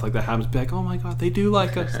when stuff like that happens. Be like, oh my God, they do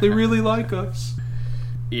like us. They really like us.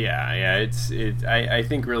 Yeah. I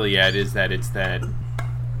think really, yeah, it's that at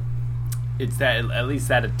least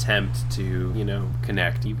that attempt to, you know,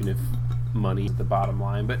 connect, even if money is the bottom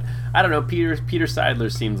line. But I don't know, Peter Seidler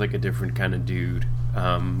seems like a different kind of dude.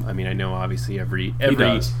 I mean, I know obviously every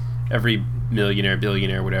millionaire,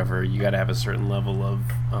 billionaire, whatever, you got to have a certain level of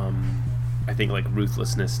I think like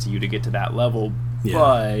ruthlessness to you to get to that level. Yeah.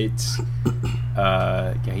 But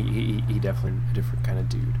he definitely a different kind of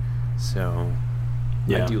dude. So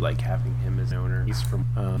yeah. I do like having him as owner. He's from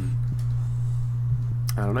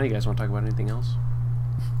I don't know. You guys want to talk about anything else?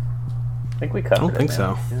 I think we covered it. I don't think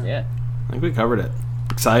so. Yeah. I think we covered it.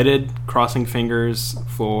 Excited, crossing fingers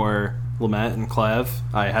for Lamet and Clev.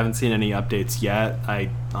 I haven't seen any updates yet. I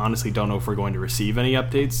honestly don't know if we're going to receive any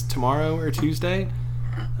updates tomorrow or Tuesday.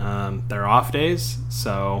 They're off days,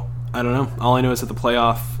 so I don't know. All I know is that the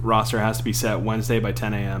playoff roster has to be set Wednesday by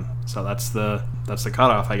 10 a.m. So that's the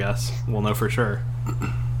cutoff, I guess. We'll know for sure.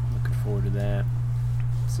 Looking forward to that.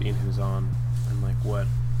 Seeing who's on. Like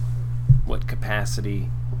what capacity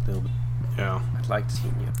they'll be. Yeah. I'd like to see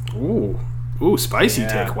you. Ooh, spicy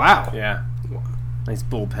take. Wow. Yeah. Nice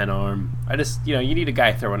bullpen arm. I just, you need a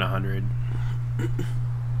guy throwing 100.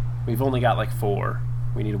 We've only got like 4.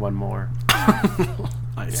 We need one more.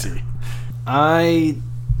 I see. I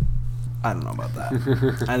don't know about that.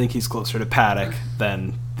 I think he's closer to Paddock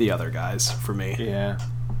than the other guys for me. Yeah.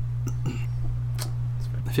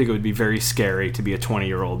 I think it would be very scary to be a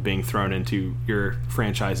 20-year-old being thrown into your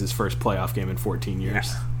franchise's first playoff game in 14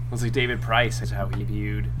 years. Yeah. It was like David Price is how he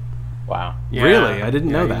viewed. Wow. Yeah. Really? I didn't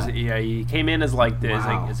know that. He came in as like this,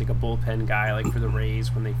 as like a bullpen guy, like for the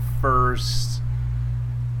Rays when they first.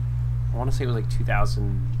 I want to say it was like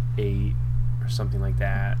 2008 or something like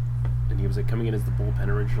that, and he was like coming in as the bullpen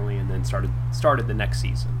originally, and then started the next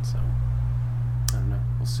season. So I don't know.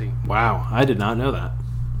 We'll see. Wow, I did not know that.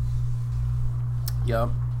 Yep.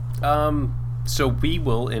 So we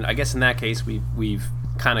will, and I guess in that case we've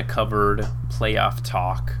kind of covered playoff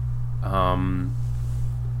talk.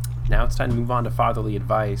 Now it's time to move on to fatherly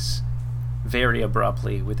advice, very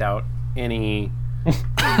abruptly, without any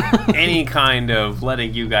kind of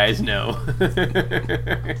letting you guys know.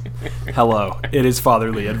 Hello, it is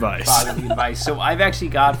fatherly advice. Fatherly advice. So I've actually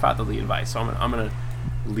got fatherly advice. So I'm gonna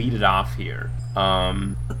lead it off here.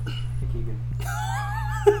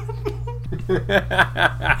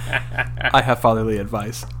 I have fatherly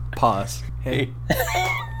advice. Pause. Hey.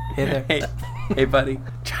 Hey there. Hey, buddy.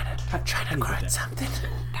 Trying to grind something.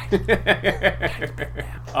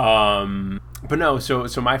 But no.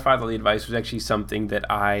 So my fatherly advice was actually something that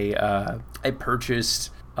I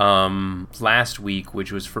purchased last week,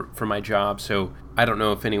 which was for my job. So I don't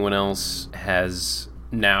know if anyone else has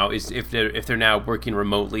now if they're now working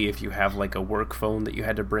remotely, if you have like a work phone that you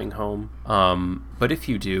had to bring home. But if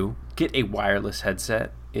you do, get a wireless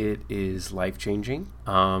headset. It is life-changing.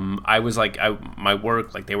 I was like, my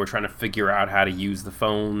work, like they were trying to figure out how to use the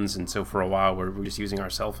phones, and so for a while we were just using our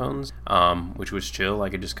cell phones, which was chill. I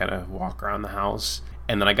could just kind of walk around the house.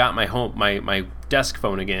 And then I got my desk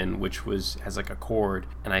phone again, which has like a cord,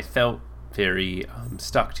 and I felt very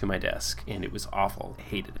stuck to my desk, and it was awful. I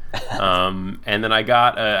hated it. And then I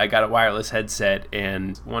got a wireless headset,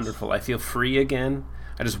 and wonderful. I feel free again.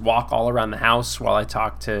 I just walk all around the house while I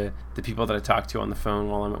talk to the people that I talk to on the phone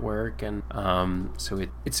while I'm at work, and so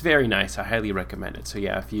it's very nice. I highly recommend it. So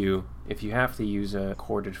yeah, if you have to use a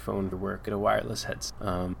corded phone to work, get a wireless headset.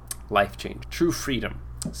 Life change, true freedom.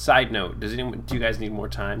 Side note: do you guys need more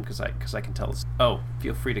time? Because I can tell.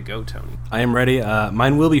 Feel free to go, Tony. I am ready.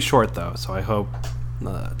 Mine will be short though, so I hope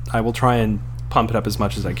I will try and pump it up as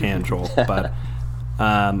much as I can, Joel. But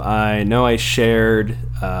I know I shared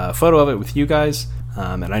a photo of it with you guys.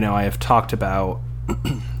 And I know I have talked about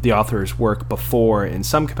the author's work before in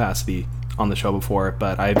some capacity on the show before,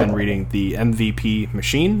 but I've been reading The MVP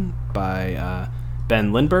Machine by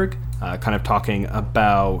Ben Lindbergh, kind of talking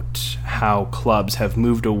about how clubs have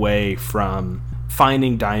moved away from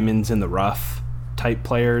finding diamonds in the rough type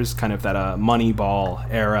players, kind of that Moneyball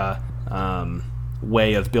era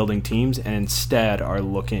way of building teams, and instead are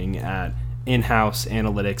looking at in-house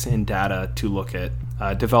analytics and data to look at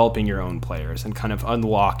developing your own players and kind of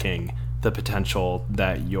unlocking the potential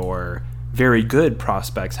that your very good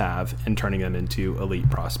prospects have and turning them into elite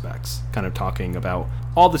prospects. Kind of talking about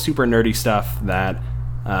all the super nerdy stuff that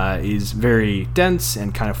is very dense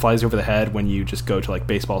and kind of flies over the head when you just go to like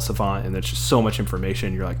Baseball Savant and there's just so much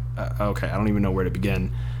information. You're like, okay, I don't even know where to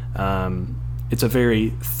begin. It's a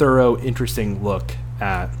very thorough, interesting look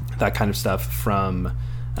at that kind of stuff from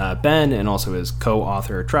Ben and also his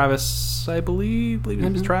co-author Travis, I believe his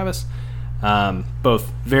name is Travis. Both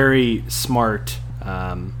very smart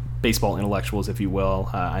baseball intellectuals, if you will.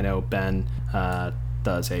 I know Ben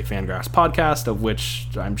does a Fangraphs podcast, of which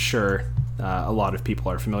I'm sure a lot of people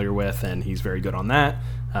are familiar with, and he's very good on that.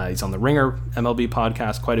 He's on the Ringer MLB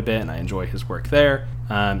podcast quite a bit, and I enjoy his work there.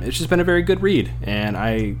 It's just been a very good read, and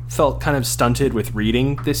I felt kind of stunted with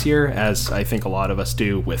reading this year, as I think a lot of us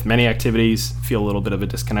do with many activities. Feel a little bit of a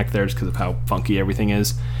disconnect there just because of how funky everything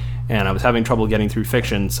is. And I was having trouble getting through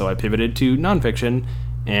fiction, so I pivoted to nonfiction,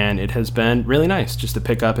 and it has been really nice just to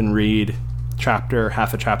pick up and read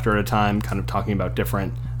half a chapter at a time, kind of talking about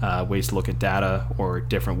different ways to look at data or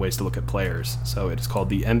different ways to look at players. So it is called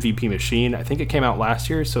The MVP Machine. I think it came out last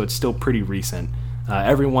year, so it's still pretty recent.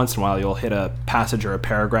 Every once in a while, you'll hit a passage or a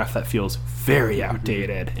paragraph that feels very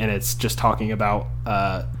outdated, and it's just talking about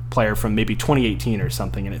a player from maybe 2018 or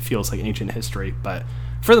something, and it feels like ancient history. But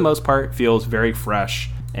for the most part, it feels very fresh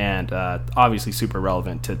and obviously super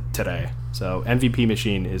relevant to today. So MVP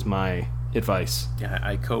Machine is my advice. Yeah,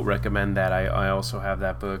 I co-recommend that. I also have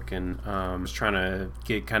that book, and was trying to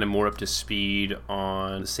get kind of more up to speed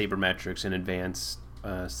on sabermetrics and advanced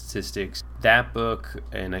statistics. That book,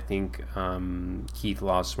 and I think Keith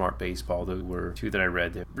Law's Smart Baseball, those were two that I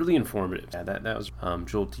read. They're really informative. Yeah, that was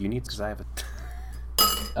Joel, do you need, because I have a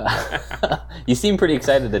You seem pretty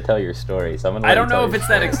excited to tell your story, so I'm gonna I don't know if it's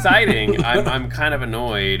that exciting. I'm kind of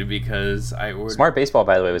annoyed because I ordered Smart Baseball,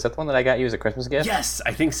 by the way, was that the one that I got you as a Christmas gift? Yes,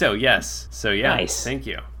 I think so. Yes. So yeah, nice. Thank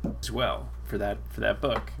you as well for that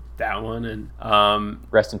book. That one, and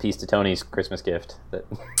rest in peace to Tony's Christmas gift that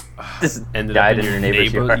this ended died up in your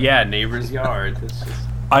neighbor's yard. Yeah, neighbor's yard. That's just...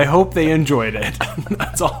 I hope they enjoyed it.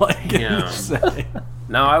 That's all I can say.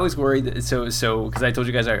 No, I was worried that, so because I told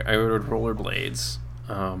you guys I ordered rollerblades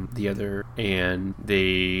and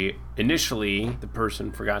they initially, the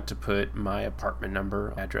person forgot to put my apartment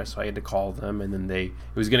number address, so I had to call them, and then it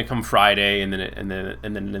was going to come Friday, and then it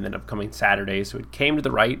ended up coming Saturday, so it came to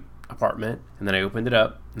the right apartment, and then I opened it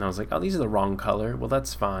up, and I was like, oh, these are the wrong color. Well,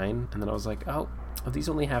 that's fine. And then I was like, oh, these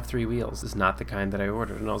only have 3 wheels. This is not the kind that I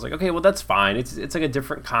ordered. And I was like, okay, well, that's fine. It's like a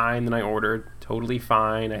different kind than I ordered. Totally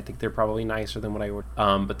fine. I think they're probably nicer than what I ordered.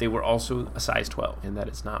 But they were also a size 12, and that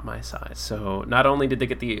is not my size. So not only did they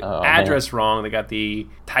get the address wrong, they got the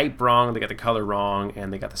type wrong, they got the color wrong,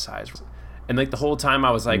 and they got the size wrong. And like the whole time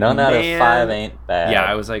I was like, none out of 5 ain't bad. Yeah,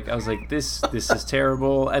 I was like, this is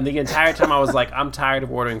terrible. And the entire time I was like, I'm tired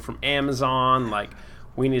of ordering from Amazon. Like,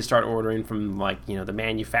 we need to start ordering from, like, the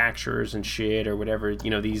manufacturers and shit, or whatever,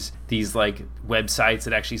 these like websites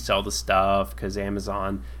that actually sell the stuff, because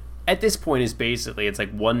Amazon at this point is basically, it's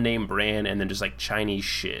like one name brand and then just like Chinese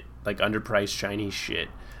shit, like underpriced Chinese shit.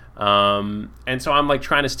 And so I'm like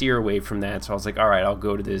trying to steer away from that. So I was like, all right, I'll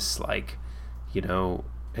go to this, like,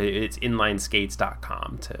 it's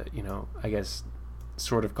inlineskates.com to, I guess,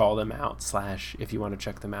 sort of call them out, / if you want to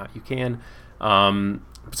check them out, you can.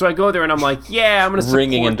 So I go there and I'm like, yeah, I'm going to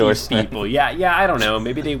support these people. Yeah, I don't know.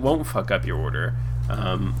 Maybe they won't fuck up your order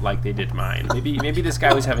like they did mine. Maybe this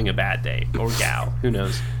guy was having a bad day, or gal, who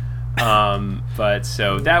knows. But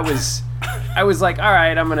so that was, I was like, all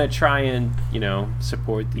right, I'm going to try and,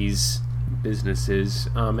 support these businesses.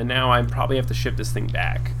 And now I probably have to ship this thing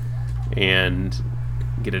back and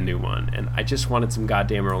get a new one. And I just wanted some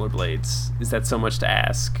goddamn rollerblades. Is that so much to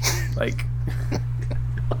ask? Like,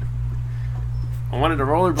 I wanted to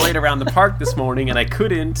rollerblade around the park this morning and I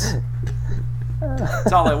couldn't.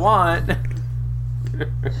 That's all I want.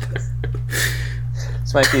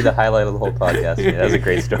 This might be the highlight of the whole podcast. Yeah, that was a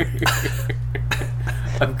great story.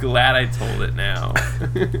 I'm glad I told it now.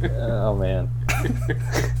 Oh man.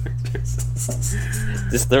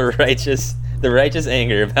 Just the righteous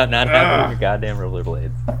anger about not having your goddamn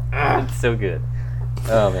rollerblades. It's so good.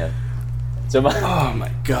 Oh man. So oh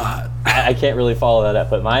my god. I can't really follow that up,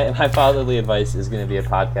 but my fatherly advice is going to be a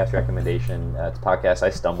podcast recommendation. It's a podcast I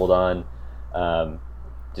stumbled on,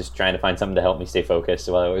 just trying to find something to help me stay focused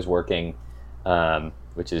while I was working,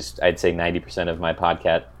 which is, I'd say, 90% of my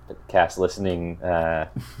podcast listening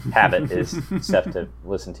habit is stuff to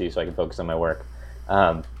listen to so I can focus on my work.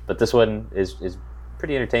 But this one is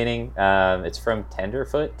pretty entertaining. It's from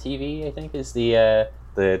Tenderfoot TV, I think, is the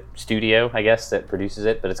studio, I guess, that produces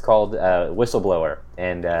it. But it's called Whistleblower.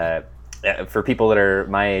 And for people that are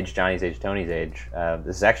my age, Johnny's age, Tony's age,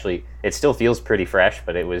 this is actually, it still feels pretty fresh,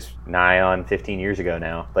 but it was nigh on 15 years ago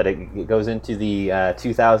now. But it goes into the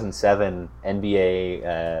 2007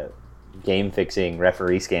 NBA game fixing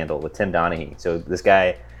referee scandal with Tim Donaghy. So this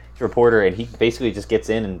guy, he's a reporter, and he basically just gets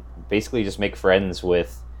in and basically just make friends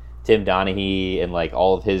with Tim Donaghy and like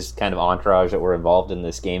all of his kind of entourage that were involved in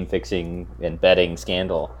this game fixing and betting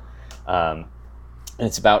scandal. And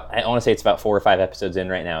it's about, I want to say it's about 4 or 5 episodes in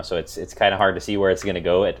right now, so it's kind of hard to see where it's going to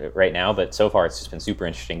go right now, but so far it's just been super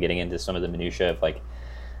interesting getting into some of the minutia of like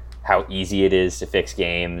how easy it is to fix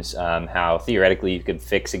games, how theoretically you could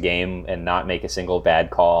fix a game and not make a single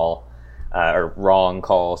bad call, or wrong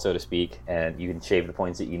call, so to speak, and you can shave the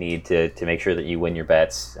points that you need to make sure that you win your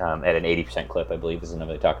bets at an 80% clip, I believe is the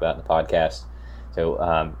number they talk about in the podcast.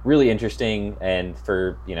 So really interesting, and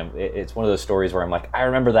for, it's one of those stories where I'm like, I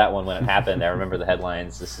remember that one when it happened. I remember the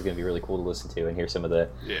headlines. This is going to be really cool to listen to and hear some of the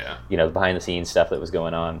behind the scenes stuff that was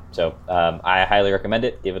going on. So I highly recommend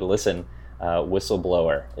it. Give it a listen.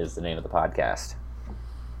 Whistleblower is the name of the podcast.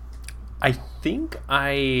 I think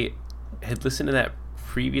I had listened to that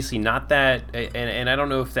previously, not that, and I don't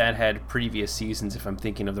know if that had previous seasons, if I'm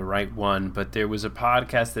thinking of the right one, but there was a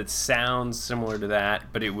podcast that sounds similar to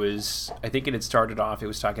that, but it was, I think it had started off, it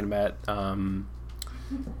was talking about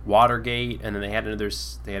Watergate, and then they had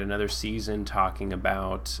another season talking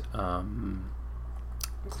about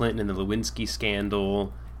Clinton and the Lewinsky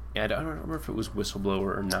scandal. I don't remember if it was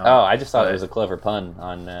Whistleblower or not. Oh, I just thought it was a clever pun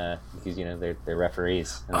on because they're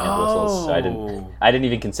referees and they have whistles. So I didn't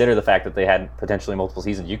even consider the fact that they had potentially multiple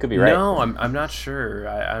seasons. You could be right. No, I'm not sure.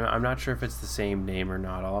 I'm not sure if it's the same name or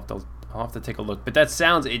not. I'll have to take a look. But that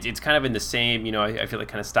sounds it's kind of in the same I feel like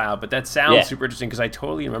kind of style. But that sounds super interesting because I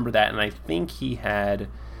totally remember that, and I think he had,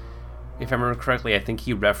 if I remember correctly, I think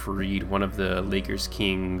he refereed one of the Lakers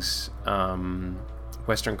Kings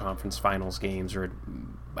Western Conference Finals games, or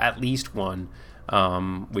at least one,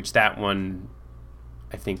 which that one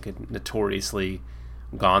I think had notoriously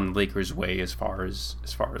gone the Lakers' way as far as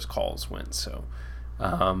calls went. So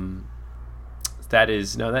that's I'm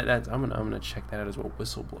gonna check that out as well.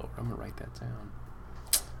 Whistleblower. I'm gonna write that down.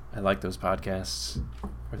 I like those podcasts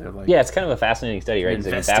where they're like, it's kind of a fascinating study, right?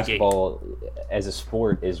 Because basketball as a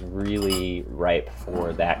sport is really ripe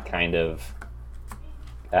for that kind of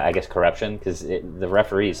I guess corruption, because the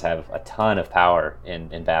referees have a ton of power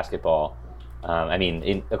in basketball.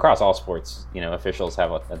 Across all sports, officials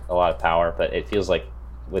have a lot of power, but it feels like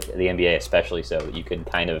with the NBA especially so, you can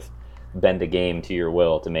kind of bend a game to your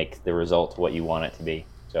will to make the result what you want it to be.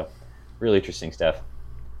 So really interesting stuff.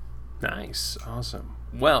 Nice. Awesome.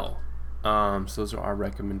 Well, so those are our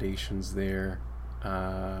recommendations there.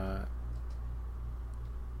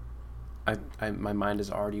 My mind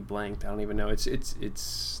is already blanked. I don't even know. It's I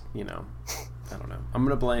don't know.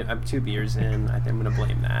 I'm 2 beers in. I think I'm gonna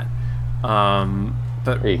blame that.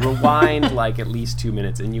 But rewind like at least 2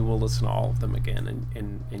 minutes, and you will listen to all of them again,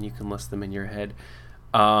 and you can list them in your head.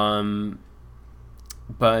 But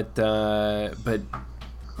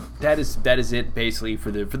that is it basically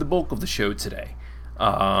for the bulk of the show today.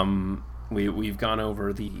 We've gone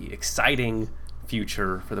over the exciting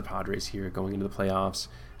future for the Padres here going into the playoffs.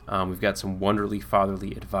 We've got some wonderfully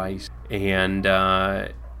fatherly advice. And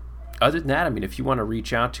other than that, if you want to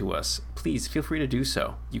reach out to us, please feel free to do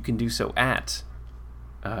so. You can do so at...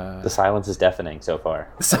 the silence is deafening so far.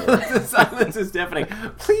 The silence is deafening.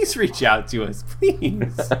 Please reach out to us,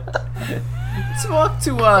 please. Talk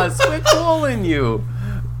to us. We're calling you.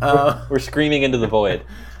 We're screaming into the void.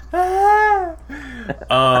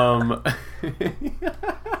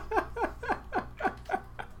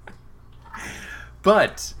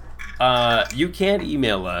 But you can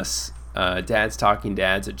email us,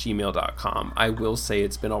 dadstalkingdads@gmail.com. I will say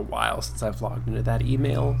it's been a while since I've logged into that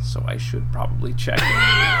email, so I should probably check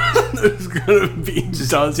it. There's gonna be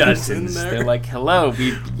dozens in there. They're like, hello,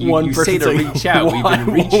 you say to reach out. We've been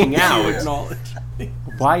reaching out.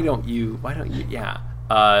 Why don't you? Yeah.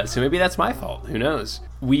 So maybe that's my fault. Who knows?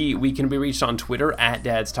 We can be reached on Twitter at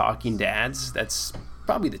dadstalkingdads. That's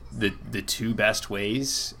probably the two best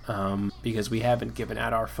ways, because we haven't given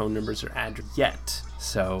out our phone numbers or address yet.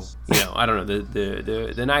 So, I don't know,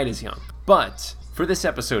 the night is young. But for this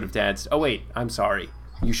episode of Dads, I'm sorry.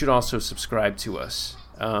 You should also subscribe to us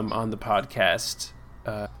on the podcast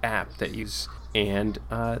app that you use, and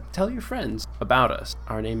tell your friends about us.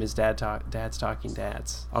 Our name is Dad's Talking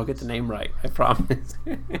Dads. I'll get the name right, I promise.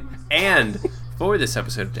 And for this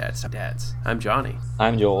episode of Dad's Talking Dads, I'm Johnny.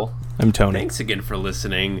 I'm Joel. I'm Tony. Thanks again for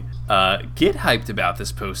listening. Get hyped about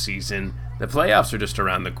this postseason. The playoffs are just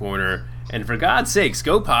around the corner, and for God's sakes,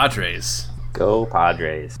 go Padres. Go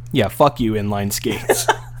Padres. Yeah, fuck you, inline skates.